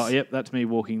there and be like, yep, that's me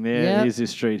walking there. Yep. Here's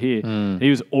this street here. He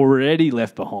was already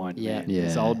left behind. Yeah.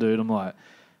 This old dude. I'm like,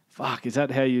 fuck, is that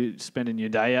how you spending your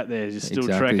day out there? Just still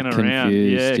Exactly. trekking around.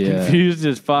 Confused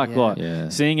as fuck.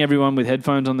 Seeing everyone with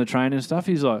headphones on the train and stuff.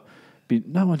 He's like,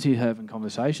 no one's here having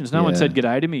conversations. No one said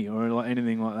g'day to me or like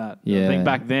anything like that. I think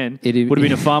back then it would have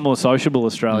been a far more sociable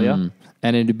Australia.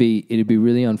 And it'd be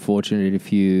really unfortunate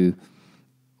if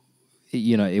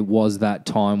it was that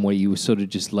time where you were sort of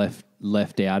just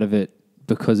left out of it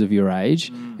because of your age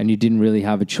and you didn't really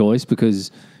have a choice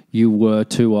because you were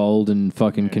too old and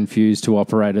fucking confused to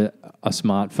operate a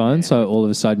smartphone. Yeah. So all of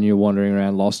a sudden you're wandering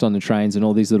around lost on the trains and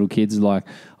all these little kids are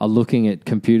looking at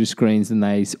computer screens and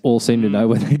they all seem to know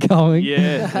where they're going.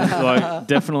 Yeah, like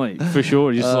definitely, for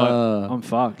sure. Just like, I'm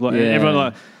fucked. Like, everyone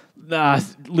like, nah,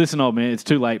 listen, old man, it's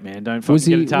too late, man. Don't fucking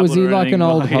get a tablet. Was he or like anything. an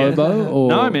old hobo? Or?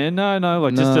 No, man, no.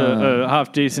 Like just a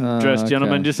half decent dressed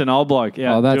gentleman, just an old bloke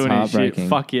out that's doing his shit. heartbreaking.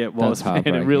 Fuck yeah, it was, man.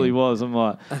 It really was. I'm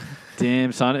like,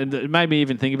 damn, son. It made me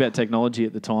even think about technology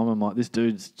at the time. I'm like, this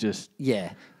dude's just...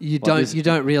 Yeah. You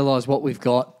don't realise what we've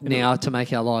got now to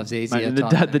make our lives easier.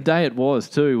 Mate, the day it was,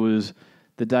 too, was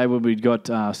the day when we got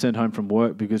sent home from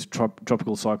work because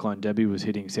Tropical Cyclone Debbie was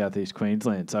hitting southeast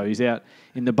Queensland. So he's out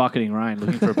in the bucketing rain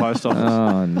looking for a post office.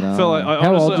 Oh, no.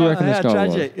 How old do you reckon this guy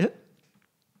was?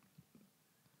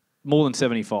 More than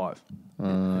 75.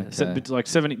 Okay. Like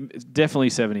 70, definitely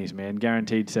 70s, man.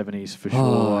 Guaranteed 70s for sure.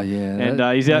 Oh, yeah.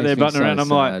 And he's out there butting around. I'm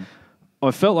sad. like,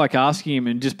 I felt like asking him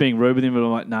and just being rude with him, but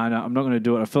I'm like, no, I'm not going to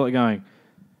do it. I felt like going,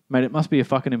 mate, it must be a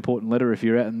fucking important letter if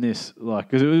you're out in this. Like,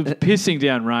 because it was pissing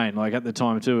down rain, like, at the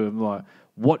time, too. I'm like,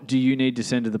 what do you need to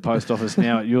send to the post office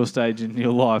now at your stage in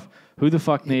your life? Who the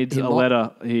fuck needs a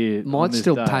letter here? Might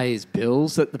still pay his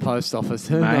bills at the post office.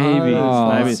 Who Maybe.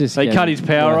 knows? Maybe. They cut his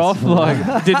power off,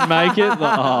 like, didn't make it.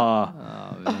 Like,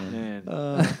 man.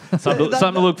 Something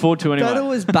to look forward to anyway. That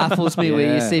always baffles me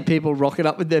where you see people rocking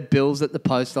up with their bills at the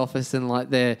post office and like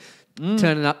they're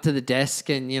turning up to the desk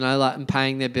and, like, and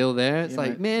paying their bill there. It's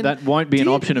like, man, that won't be an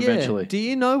option eventually. Do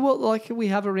you know what, like, we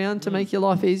have around to make your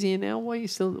life easier now? Why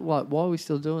are we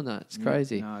still doing that? It's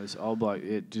crazy. No, this old bloke,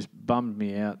 it just bummed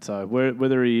me out. So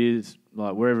whether he is,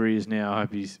 like, wherever he is now, I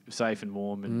hope he's safe and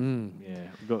warm.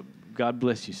 And God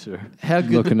bless you, sir. How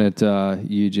good. Looking at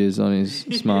UJizz on his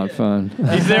smartphone.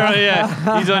 He's there,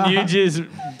 he's on UJizz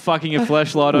fucking a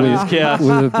flashlight on his couch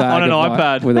with a bag on an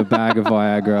iPad. With a bag of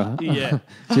Viagra. Yeah.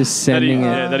 Just sending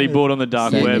that he bought on the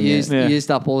dark web.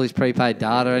 Used up all his prepaid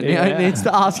data and now he needs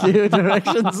to ask you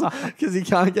directions because he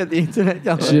can't get the internet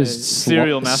going. Just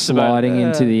serial sliding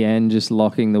into the end, just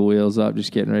locking the wheels up,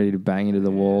 just getting ready to bang into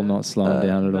the wall, not slowing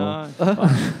down at all.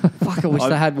 Fuck, I wish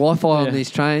they had Wi-Fi on these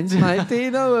trains, mate. Do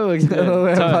you know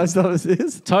where our post office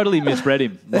is? Totally misread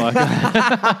him. Like,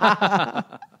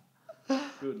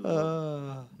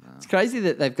 it's crazy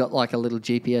that they've got like a little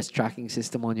GPS tracking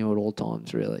system on you at all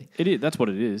times, really. It is. That's what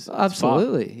it is.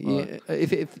 Absolutely. Yeah.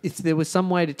 If there was some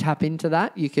way to tap into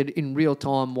that, you could in real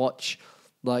time watch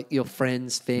like your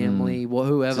friends, family,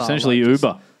 whoever. It's essentially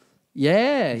Uber. You're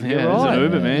it's right. an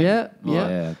Uber, man.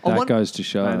 Yeah. That goes to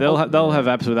show. Man, they'll have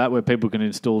apps with that where people can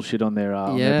install shit on their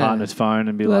partner's phone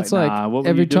and be that's like, nah, what were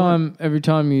every you doing? every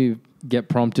time you get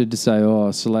prompted to say,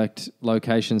 select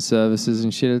location services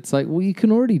and shit, it's like, well, you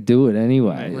can already do it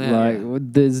anyway.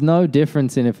 There's no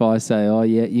difference in if I say,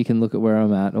 you can look at where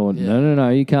I'm at, or no,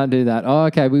 you can't do that. Oh,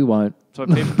 okay, we won't. So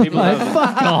people like, have,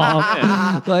 fuck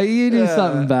off. Like, you do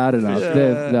something bad enough,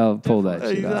 they'll pull that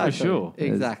shit out. For sure.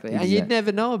 Exactly. And you'd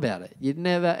never know about it. You'd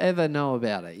never, ever know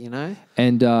about it,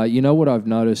 And you know what I've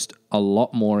noticed a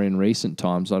lot more in recent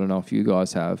times? I don't know if you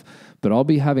guys have, but I'll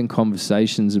be having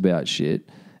conversations about shit.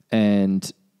 And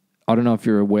I don't know if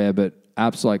you're aware, but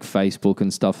apps like Facebook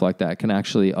and stuff like that can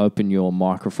actually open your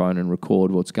microphone and record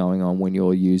what's going on when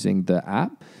you're using the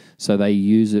app. So they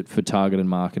use it for targeted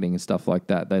marketing and stuff like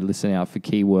that. They listen out for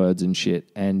keywords and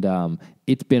shit. And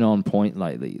it's been on point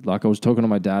lately. Like, I was talking to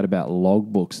my dad about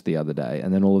logbooks the other day,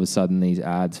 and then all of a sudden these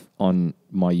ads on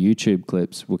my YouTube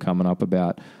clips were coming up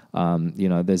about,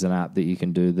 there's an app that you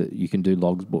can do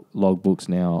logbooks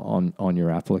now on your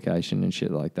application and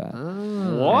shit like that.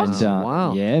 What? And,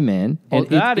 wow. Yeah, man. Well,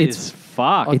 and it's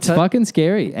fucked. It's fucking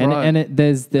scary. And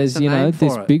there's this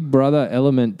big brother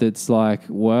element that's like,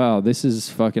 wow, this is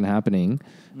fucking happening.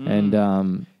 And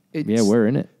we're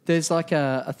in it. There's like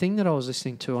a thing that I was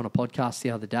listening to on a podcast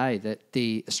the other day that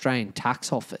the Australian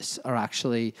Tax Office are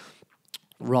actually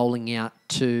rolling out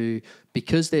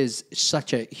because there's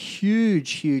such a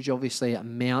huge, obviously,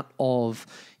 amount of,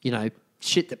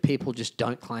 shit that people just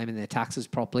don't claim in their taxes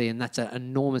properly, and that's an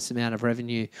enormous amount of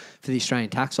revenue for the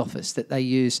Australian Tax Office, that they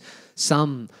use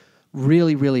some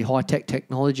really, really high-tech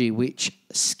technology which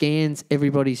scans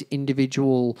everybody's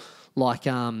individual, like,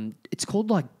 it's called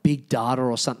like big data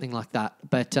or something like that,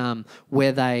 but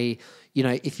where they,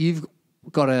 if you've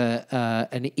got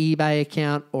an eBay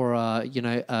account or a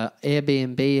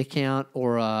Airbnb account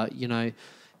or a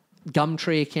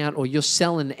Gumtree account, or you're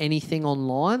selling anything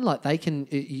online, like they can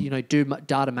do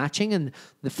data matching. And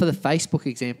for the Facebook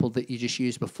example that you just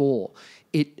used before,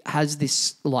 it has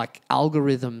this like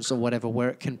algorithms or whatever where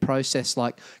it can process,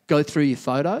 like, go through your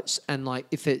photos, and like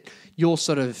if you're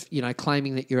sort of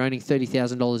claiming that you're earning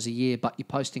 $30,000 a year, but you're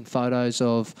posting photos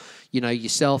of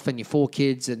yourself and your 4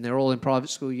 kids and they're all in private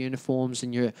school uniforms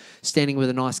and you're standing with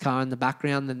a nice car in the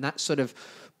background, then that sort of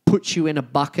puts you in a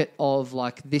bucket of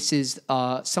like, this is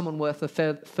someone worth a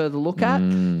further look at,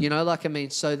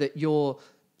 so that you're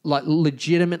like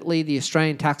legitimately, the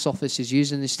Australian Tax Office is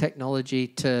using this technology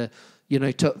to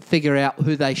figure out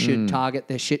who they should target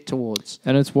their shit towards.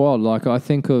 And it's wild. Like, I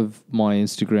think of my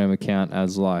Instagram account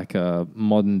as like a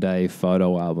modern day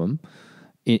photo album.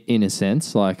 In a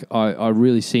sense, like I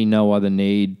really see no other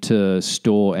need to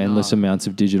store endless amounts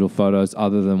of digital photos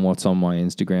other than what's on my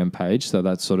Instagram page. So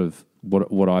that's sort of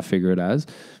what I figure it as.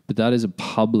 But that is a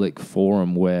public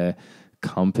forum where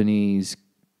companies,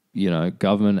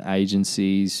 government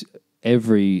agencies,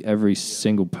 every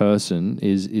single person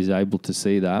is able to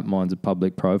see that. Mine's a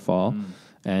public profile.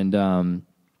 And I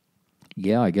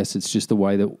guess it's just the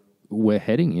way that we're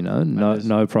heading.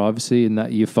 No privacy, and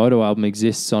that your photo album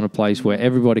exists on a place where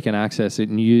everybody can access it,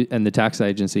 and the tax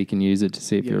agency can use it to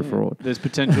see if you're a fraud. There's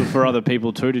potential for other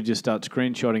people too to just start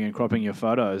screenshotting and cropping your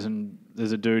photos. And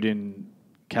there's a dude in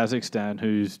Kazakhstan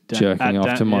who's jerking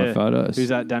off to my photos.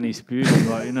 Who's at Danny Spewing,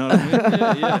 like, you know what I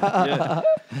mean? Yeah.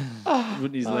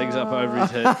 Putting his legs up over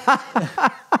his head.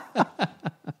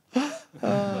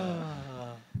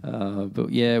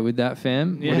 But yeah, with that,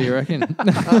 fam, what do you reckon?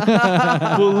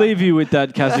 We'll leave you with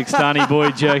that Kazakhstani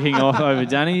boy jerking off over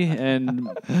Danny and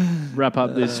wrap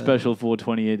up this special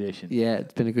 420 edition. Yeah,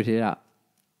 it's been a good hit out.